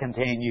cannot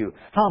contain you.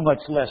 How much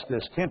less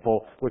this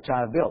temple which I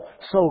have built?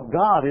 So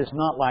God is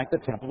not like the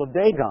temple of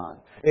Dagon.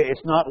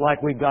 It's not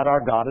like we've got our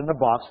God in a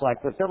box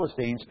like the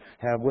Philistines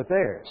have with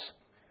theirs.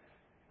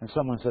 And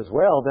someone says,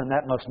 well, then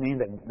that must mean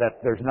that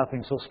there's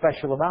nothing so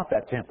special about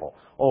that temple.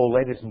 Oh,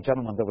 ladies and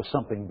gentlemen, there was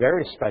something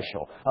very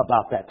special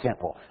about that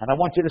temple. And I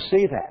want you to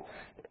see that.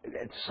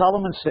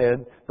 Solomon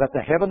said that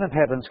the heaven of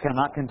heavens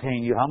cannot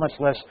contain you, how much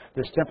less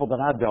this temple that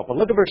I built. But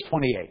look at verse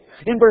 28.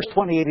 In verse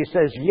 28 he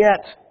says,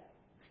 yet,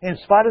 in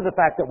spite of the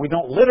fact that we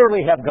don't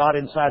literally have God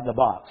inside the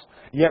box,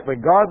 yet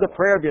regard the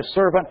prayer of your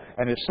servant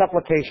and his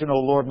supplication, O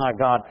Lord my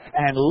God,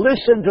 and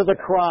listen to the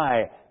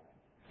cry.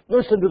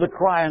 Listen to the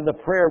cry and the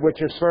prayer which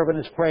His servant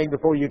is praying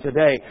before you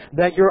today,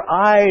 that your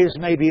eyes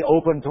may be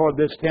open toward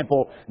this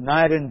temple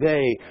night and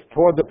day,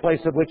 toward the place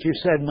of which you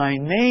said, my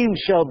name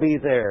shall be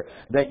there,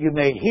 that you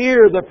may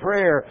hear the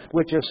prayer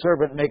which your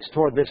servant makes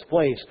toward this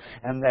place,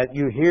 and that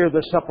you hear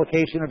the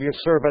supplication of your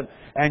servant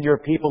and your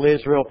people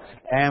Israel,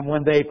 and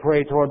when they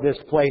pray toward this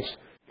place,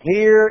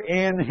 here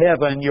in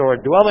heaven your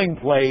dwelling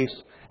place,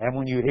 and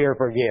when you hear,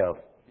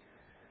 forgive.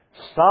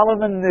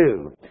 Solomon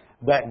knew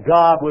that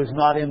God was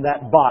not in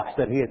that box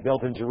that he had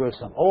built in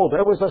Jerusalem. Oh,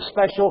 there was a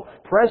special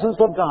presence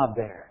of God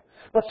there.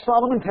 But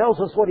Solomon tells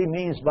us what he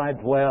means by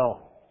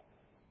dwell.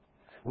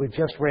 We've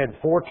just read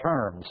 4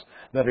 terms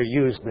that are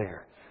used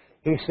there.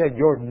 He said,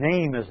 your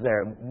name is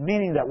there,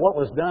 meaning that what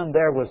was done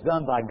there was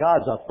done by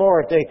God's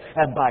authority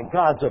and by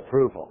God's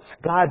approval.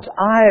 God's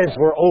eyes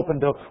were open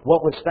to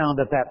what was found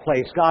at that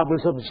place. God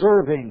was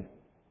observing.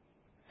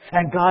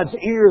 And God's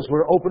ears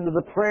were open to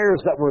the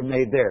prayers that were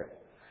made there.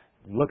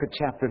 Look at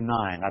chapter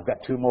 9. I've got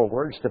two more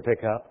words to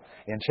pick up.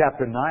 In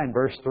chapter 9,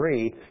 verse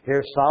 3,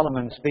 here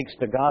Solomon speaks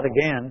to God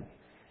again.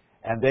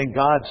 And then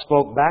God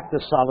spoke back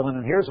to Solomon,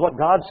 and here's what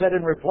God said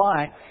in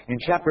reply. In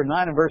chapter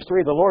 9 and verse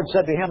 3, the Lord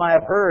said to him, I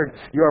have heard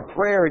your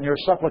prayer and your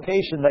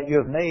supplication that you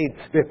have made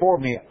before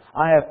me.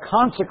 I have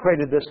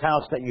consecrated this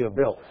house that you have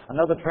built.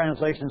 Another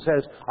translation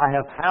says, I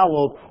have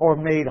hallowed or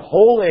made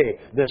holy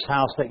this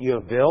house that you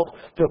have built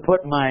to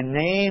put my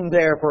name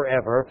there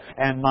forever,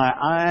 and my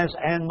eyes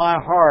and my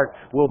heart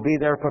will be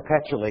there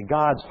perpetually.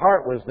 God's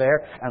heart was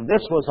there, and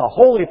this was a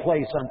holy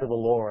place unto the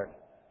Lord.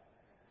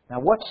 Now,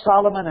 what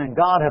Solomon and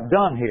God have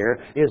done here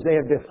is they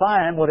have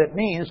defined what it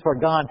means for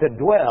God to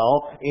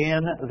dwell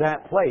in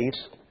that place,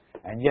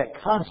 and yet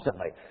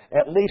constantly,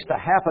 at least a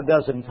half a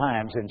dozen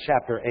times in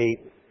chapter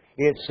 8,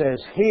 it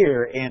says,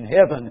 here in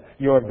heaven,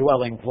 your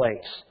dwelling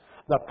place.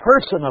 The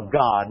person of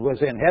God was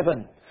in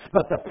heaven,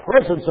 but the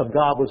presence of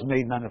God was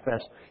made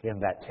manifest in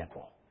that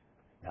temple.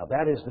 Now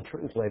that is the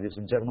truth, ladies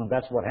and gentlemen.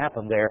 That's what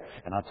happened there.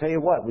 And I'll tell you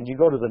what, when you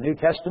go to the New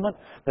Testament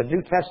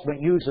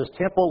uses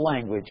temple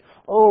language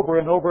over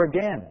and over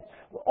again.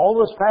 All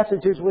those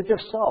passages we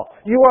just saw.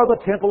 You are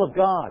the temple of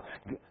God.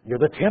 You're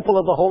the temple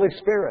of the Holy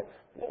Spirit.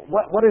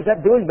 What is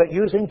that doing but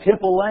using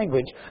temple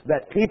language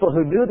that people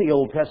who knew the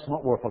Old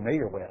Testament were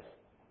familiar with?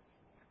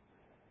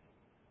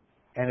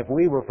 And if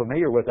we were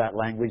familiar with that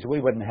language,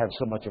 we wouldn't have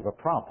so much of a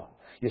problem.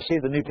 You see,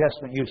 the New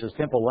Testament uses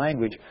temple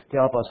language to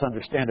help us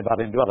understand about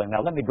indwelling.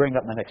 Now, let me bring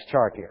up the next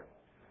chart here.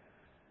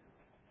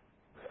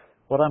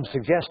 What I'm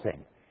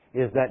suggesting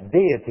is that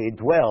deity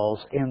dwells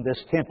in this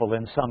temple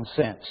in some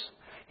sense.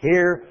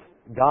 Here,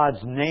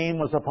 God's name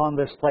was upon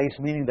this place,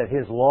 meaning that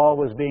His law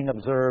was being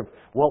observed.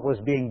 What was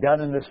being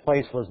done in this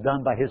place was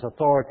done by His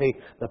authority.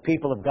 The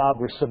people of God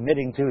were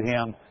submitting to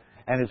Him.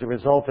 And as a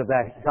result of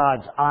that,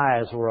 God's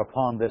eyes were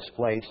upon this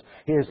place.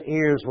 His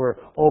ears were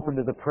open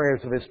to the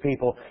prayers of His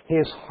people.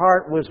 His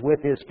heart was with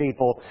His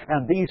people.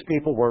 And these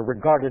people were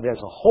regarded as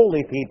a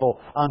holy people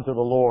unto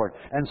the Lord.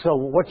 And so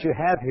what you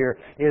have here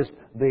is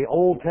the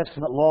Old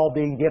Testament law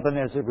being given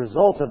as a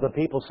result of the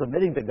people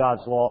submitting to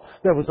God's law.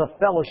 There was a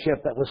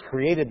fellowship that was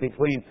created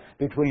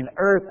between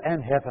earth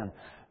and heaven.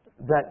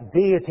 That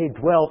deity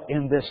dwelt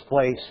in this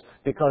place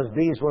because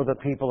these were the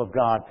people of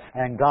God,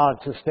 and God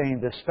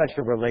sustained this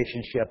special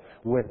relationship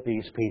with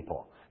these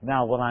people.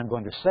 Now, what I'm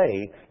going to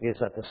say is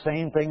that the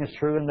same thing is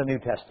true in the New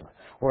Testament.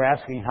 We're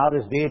asking, how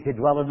does deity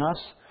dwell in us?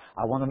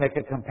 I want to make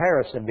a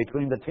comparison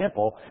between the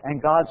temple and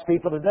God's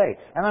people today.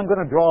 And I'm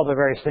going to draw the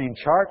very same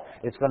chart.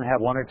 It's going to have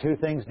one or two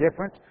things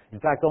different. In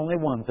fact, only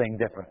one thing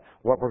different.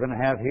 What we're going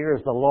to have here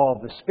is the law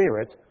of the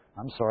Spirit.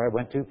 I'm sorry, I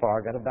went too far.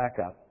 I've got to back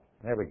up.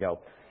 There we go.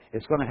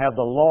 It's going to have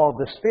the law of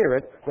the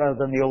Spirit rather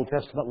than the Old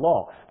Testament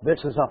law. This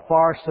is a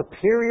far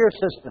superior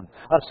system,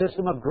 a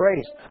system of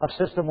grace, a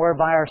system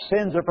whereby our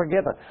sins are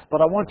forgiven.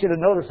 But I want you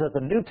to notice that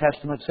the New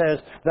Testament says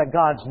that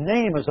God's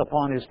name is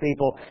upon His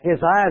people, His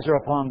eyes are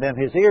upon them,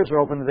 His ears are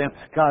open to them,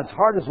 God's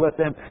heart is with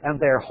them, and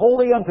they're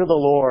holy unto the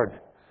Lord.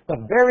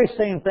 The very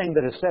same thing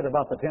that is said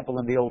about the temple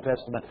in the Old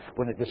Testament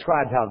when it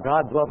described how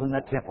God dwelt in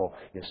that temple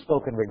is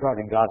spoken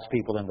regarding God's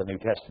people in the New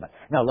Testament.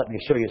 Now let me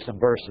show you some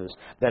verses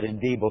that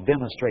indeed will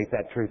demonstrate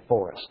that truth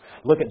for us.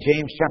 Look at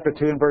James chapter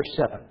 2 and verse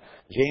 7.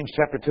 James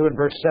chapter 2 and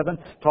verse 7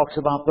 talks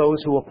about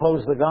those who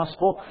oppose the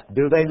gospel.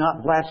 Do they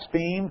not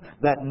blaspheme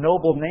that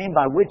noble name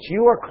by which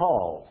you are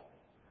called?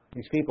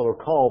 These people are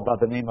called by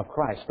the name of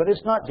Christ. But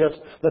it's not just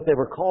that they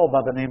were called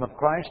by the name of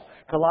Christ.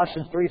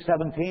 Colossians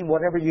 3:17,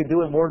 whatever you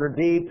do in word or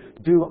deed,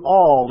 do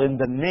all in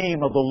the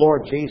name of the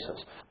Lord Jesus.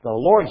 The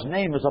Lord's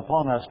name is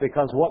upon us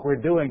because what we're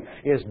doing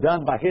is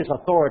done by His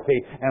authority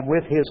and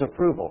with His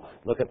approval.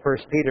 Look at 1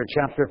 Peter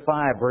chapter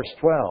 5, verse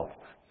 12.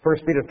 1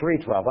 Peter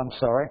 3:12,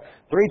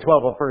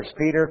 3:12 of 1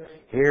 Peter.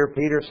 Here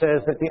Peter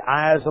says that the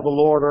eyes of the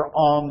Lord are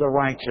on the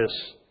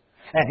righteous,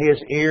 and His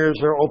ears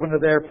are open to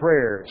their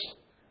prayers.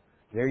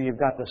 There you've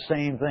got the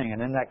same thing.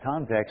 And in that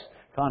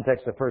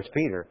context of 1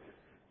 Peter,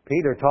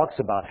 Peter talks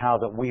about how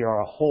that we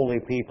are a holy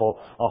people,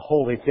 a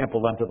holy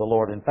temple unto the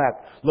Lord. In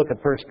fact, look at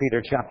 1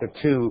 Peter chapter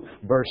 2,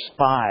 verse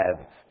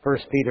 5. 1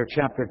 Peter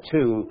chapter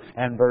 2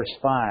 and verse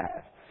 5.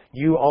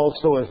 You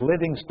also as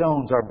living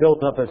stones are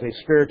built up as a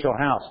spiritual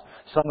house.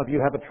 Some of you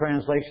have a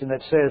translation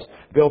that says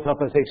built up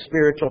as a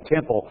spiritual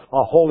temple,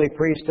 a holy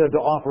priesthood to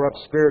offer up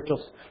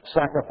spiritual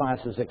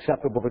sacrifices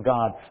acceptable to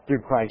God through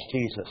Christ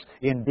Jesus.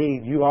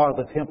 Indeed, you are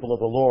the temple of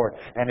the Lord,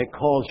 and it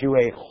calls you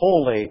a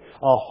holy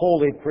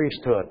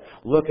priesthood.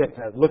 Look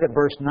at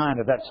verse 9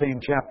 of that same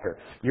chapter.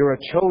 You're a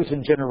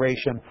chosen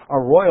generation, a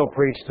royal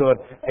priesthood,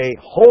 a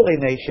holy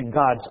nation,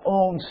 God's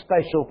own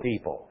special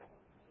people.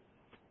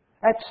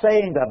 That's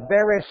saying the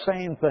very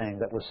same thing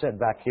that was said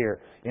back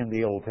here in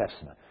the Old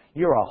Testament.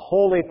 You're a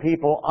holy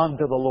people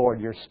unto the Lord.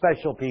 You're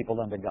special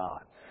people unto God.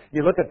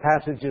 You look at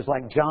passages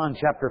like John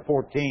chapter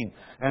 14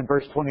 and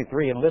verse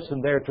 23 and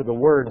listen there to the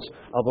words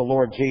of the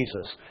Lord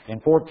Jesus. In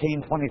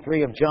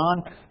 14:23 of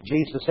John,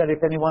 Jesus said,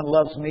 if anyone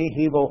loves me,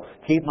 he will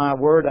keep my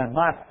word, and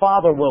my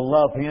Father will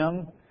love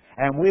him,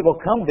 and we will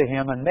come to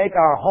him and make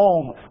our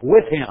home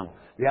with him.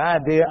 The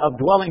idea of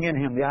dwelling in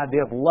him, the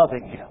idea of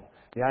loving him.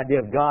 The idea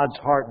of God's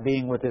heart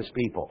being with His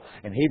people.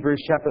 In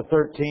Hebrews chapter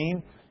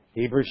 13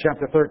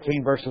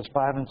 verses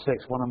 5 and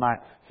 6, one of my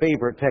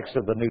favorite texts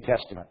of the New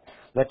Testament.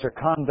 Let your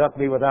conduct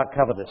be without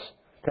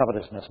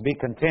covetousness. Be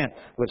content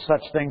with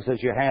such things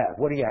as you have.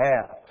 What do you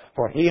have?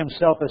 For He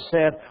Himself has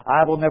said,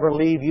 I will never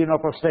leave you nor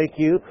forsake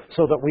you,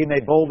 so that we may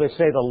boldly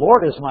say, the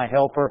Lord is my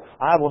helper.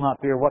 I will not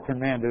fear. What can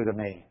man do to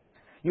me?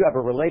 You have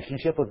a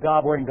relationship with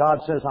God wherein God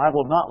says, I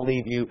will not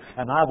leave you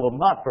and I will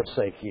not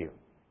forsake you.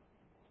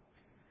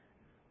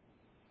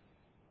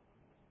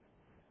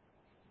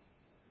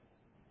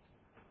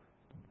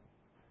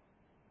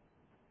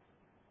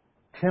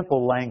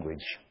 Temple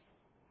language.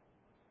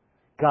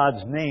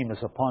 God's name is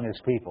upon His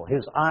people.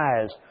 His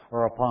eyes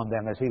are upon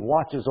them as He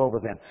watches over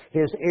them.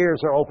 His ears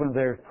are open to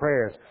their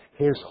prayers.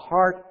 His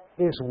heart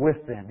is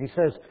with them. He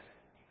says,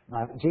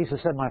 Jesus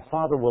said, my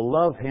Father will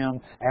love him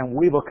and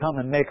we will come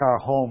and make our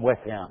home with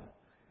him.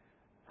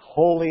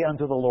 Holy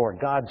unto the Lord,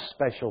 God's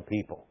special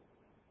people.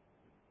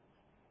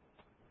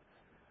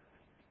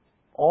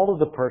 All of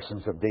the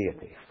persons of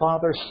deity,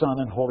 Father, Son,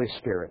 and Holy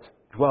Spirit,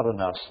 dwell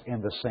in us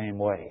in the same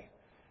way.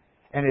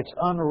 And it's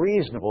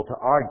unreasonable to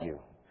argue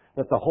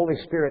that the Holy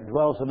Spirit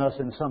dwells in us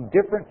in some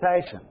different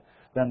fashion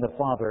than the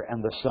Father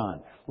and the Son.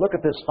 Look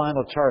at this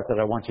final chart that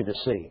I want you to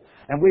see.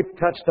 And we've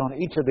touched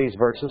on each of these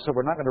verses, so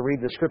we're not going to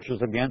read the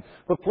Scriptures again,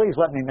 but please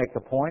let me make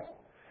the point.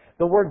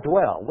 The word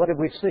dwell, what did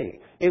we see?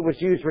 It was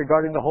used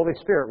regarding the Holy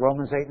Spirit,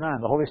 Romans 8:9.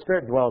 The Holy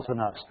Spirit dwells in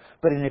us.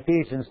 But in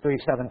Ephesians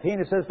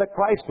 3:17, it says that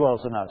Christ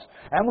dwells in us.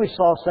 And we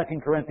saw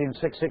 2 Corinthians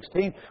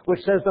 6:16,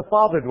 which says the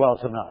Father dwells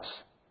in us.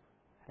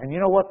 And you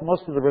know what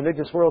most of the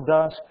religious world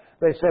does?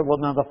 They say, well,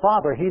 now the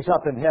Father, He's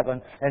up in heaven,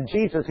 and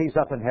Jesus, He's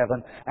up in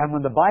heaven. And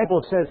when the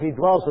Bible says He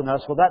dwells in us,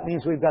 well, that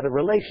means we've got a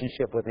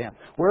relationship with Him.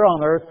 We're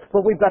on earth,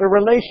 but we've got a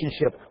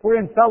relationship. We're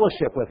in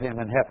fellowship with Him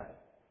in heaven.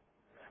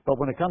 But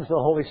when it comes to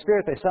the Holy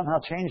Spirit, they somehow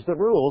change the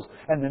rules,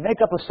 and they make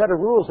up a set of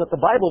rules that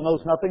the Bible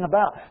knows nothing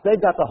about.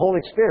 They've got the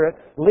Holy Spirit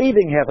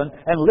leaving heaven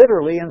and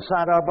literally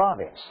inside our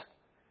bodies.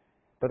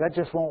 But that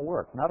just won't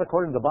work, not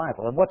according to the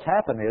Bible. And what's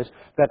happened is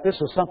that this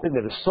is something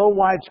that is so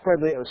widespread,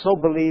 so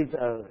believed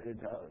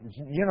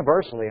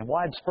universally and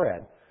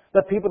widespread,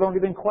 that people don't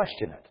even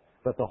question it.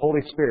 But the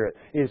Holy Spirit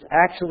is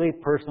actually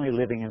personally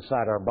living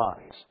inside our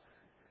bodies.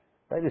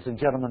 Ladies and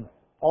gentlemen,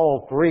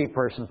 all three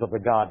persons of the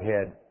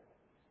Godhead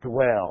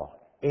dwell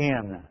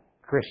in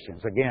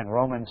Christians. Again,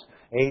 Romans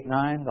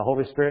 8:9, the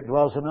Holy Spirit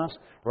dwells in us.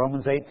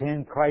 Romans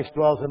 8:10, Christ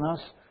dwells in us.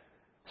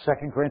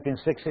 2 Corinthians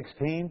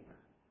 6:16,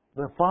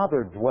 the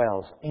Father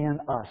dwells in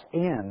us.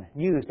 In,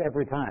 used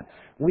every time.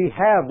 We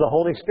have the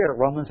Holy Spirit,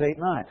 Romans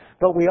 8:9.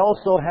 But we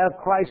also have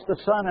Christ the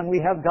Son, and we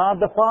have God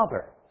the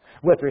Father.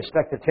 With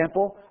respect to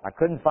temple, I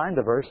couldn't find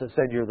a verse that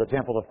said you're the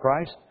temple of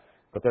Christ,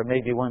 but there may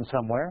be one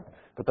somewhere.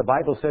 But the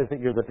Bible says that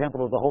you're the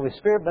temple of the Holy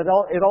Spirit, but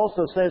it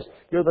also says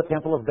you're the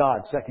temple of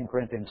God, 2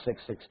 Corinthians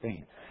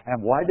 6:16.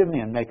 And why do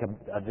men make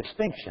a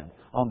distinction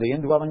on the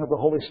indwelling of the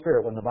Holy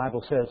Spirit when the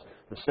Bible says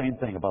the same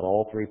thing about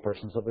all three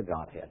persons of the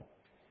Godhead?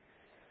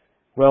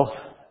 Well,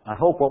 I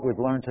hope what we've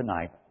learned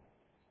tonight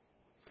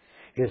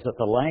is that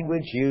the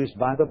language used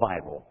by the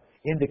Bible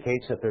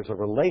indicates that there's a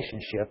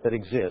relationship that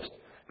exists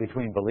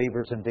between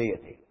believers and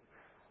deity.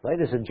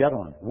 Ladies and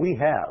gentlemen, we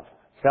have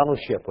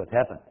fellowship with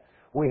heaven.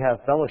 We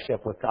have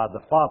fellowship with God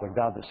the Father,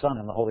 God the Son,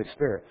 and the Holy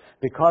Spirit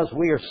because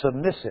we are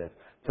submissive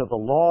to the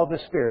law of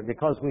the Spirit,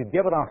 because we've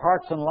given our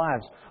hearts and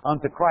lives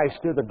unto Christ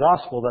through the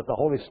gospel that the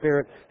Holy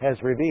Spirit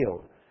has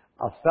revealed.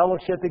 A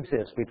fellowship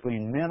exists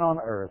between men on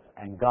earth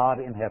and God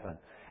in heaven.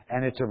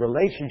 And it's a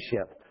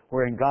relationship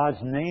wherein God's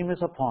name is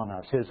upon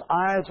us. His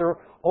eyes are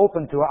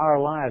open to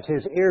our lives.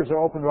 His ears are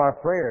open to our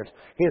prayers.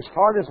 His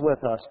heart is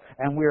with us,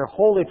 and we are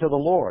holy to the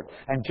Lord.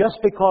 And just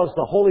because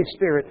the Holy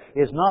Spirit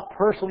is not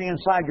personally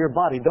inside your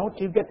body, don't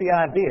you get the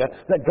idea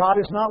that God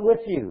is not with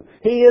you.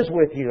 He is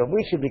with you, and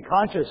we should be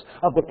conscious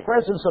of the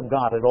presence of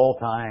God at all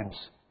times.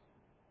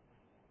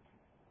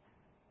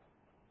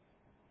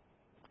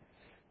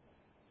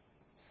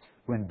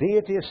 When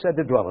deity is said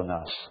to dwell in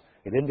us,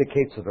 it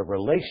indicates that a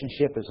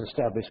relationship is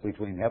established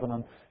between heaven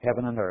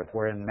and earth,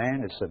 wherein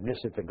man is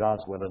submissive to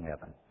God's will in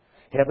heaven.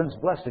 Heaven's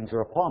blessings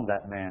are upon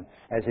that man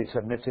as he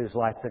submits his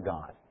life to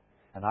God.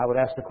 And I would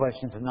ask the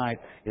question tonight,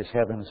 is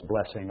heaven's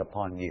blessing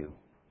upon you?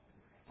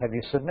 Have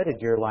you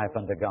submitted your life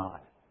unto God?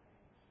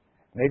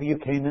 Maybe you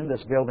came in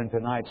this building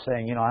tonight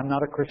saying, I'm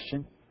not a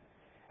Christian,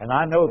 and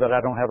I know that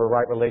I don't have a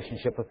right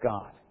relationship with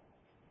God.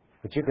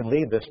 But you can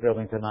leave this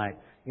building tonight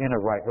in a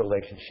right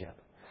relationship.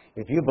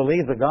 If you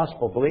believe the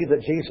gospel, believe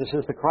that Jesus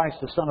is the Christ,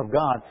 the Son of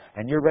God,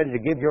 and you're ready to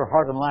give your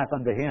heart and life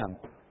unto Him,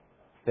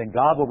 then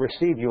God will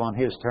receive you on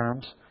His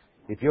terms.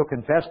 If you'll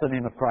confess the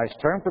name of Christ,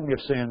 turn from your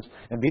sins,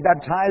 and be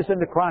baptized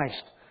into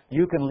Christ,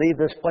 you can leave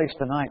this place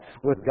tonight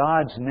with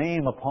God's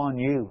name upon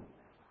you,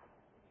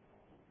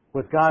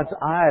 with God's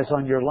eyes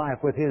on your life,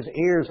 with His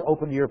ears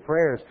open to your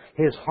prayers,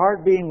 His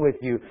heart being with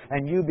you,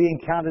 and you being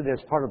counted as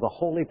part of the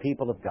holy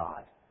people of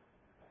God.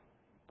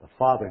 The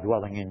Father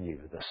dwelling in you,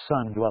 the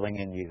Son dwelling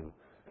in you,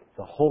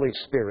 the Holy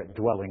Spirit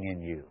dwelling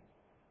in you.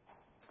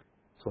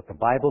 It's what the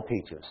Bible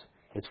teaches.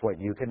 It's what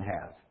you can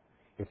have.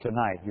 If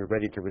tonight you're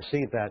ready to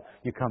receive that,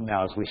 you come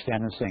now as we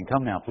stand and sing.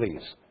 Come now,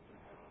 please.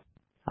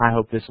 I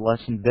hope this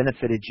lesson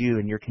benefited you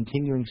in your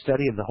continuing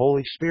study of the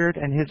Holy Spirit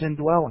and His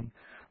indwelling.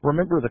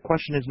 Remember, the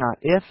question is not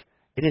if,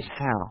 it is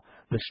how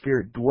the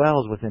Spirit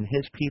dwells within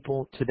His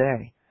people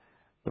today.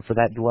 But for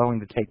that dwelling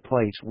to take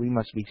place, we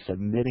must be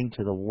submitting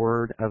to the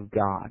Word of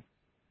God.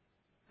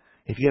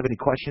 If you have any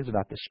questions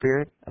about the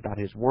Spirit, about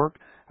His work,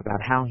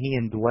 about how He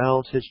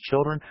indwells His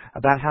children,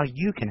 about how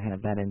you can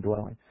have that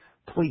indwelling,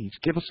 please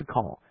give us a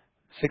call,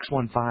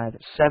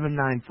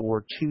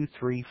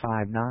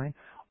 615-794-2359,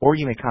 or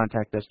you may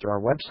contact us through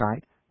our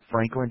website,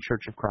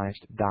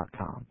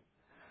 franklinchurchofchrist.com.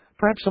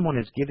 Perhaps someone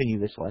has given you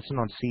this lesson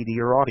on CD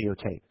or audio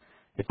tape.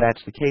 If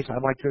that's the case,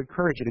 I'd like to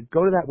encourage you to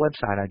go to that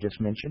website I just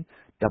mentioned,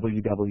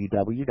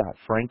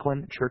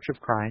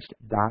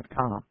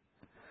 www.franklinchurchofchrist.com.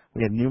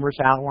 We have numerous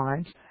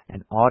outlines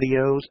and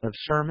audios of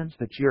sermons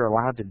that you're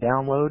allowed to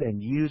download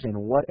and use in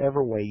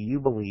whatever way you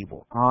believe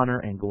will honor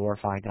and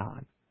glorify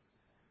God.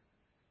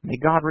 May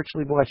God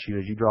richly bless you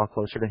as you draw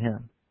closer to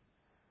Him.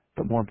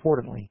 But more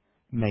importantly,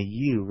 may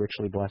you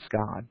richly bless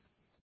God.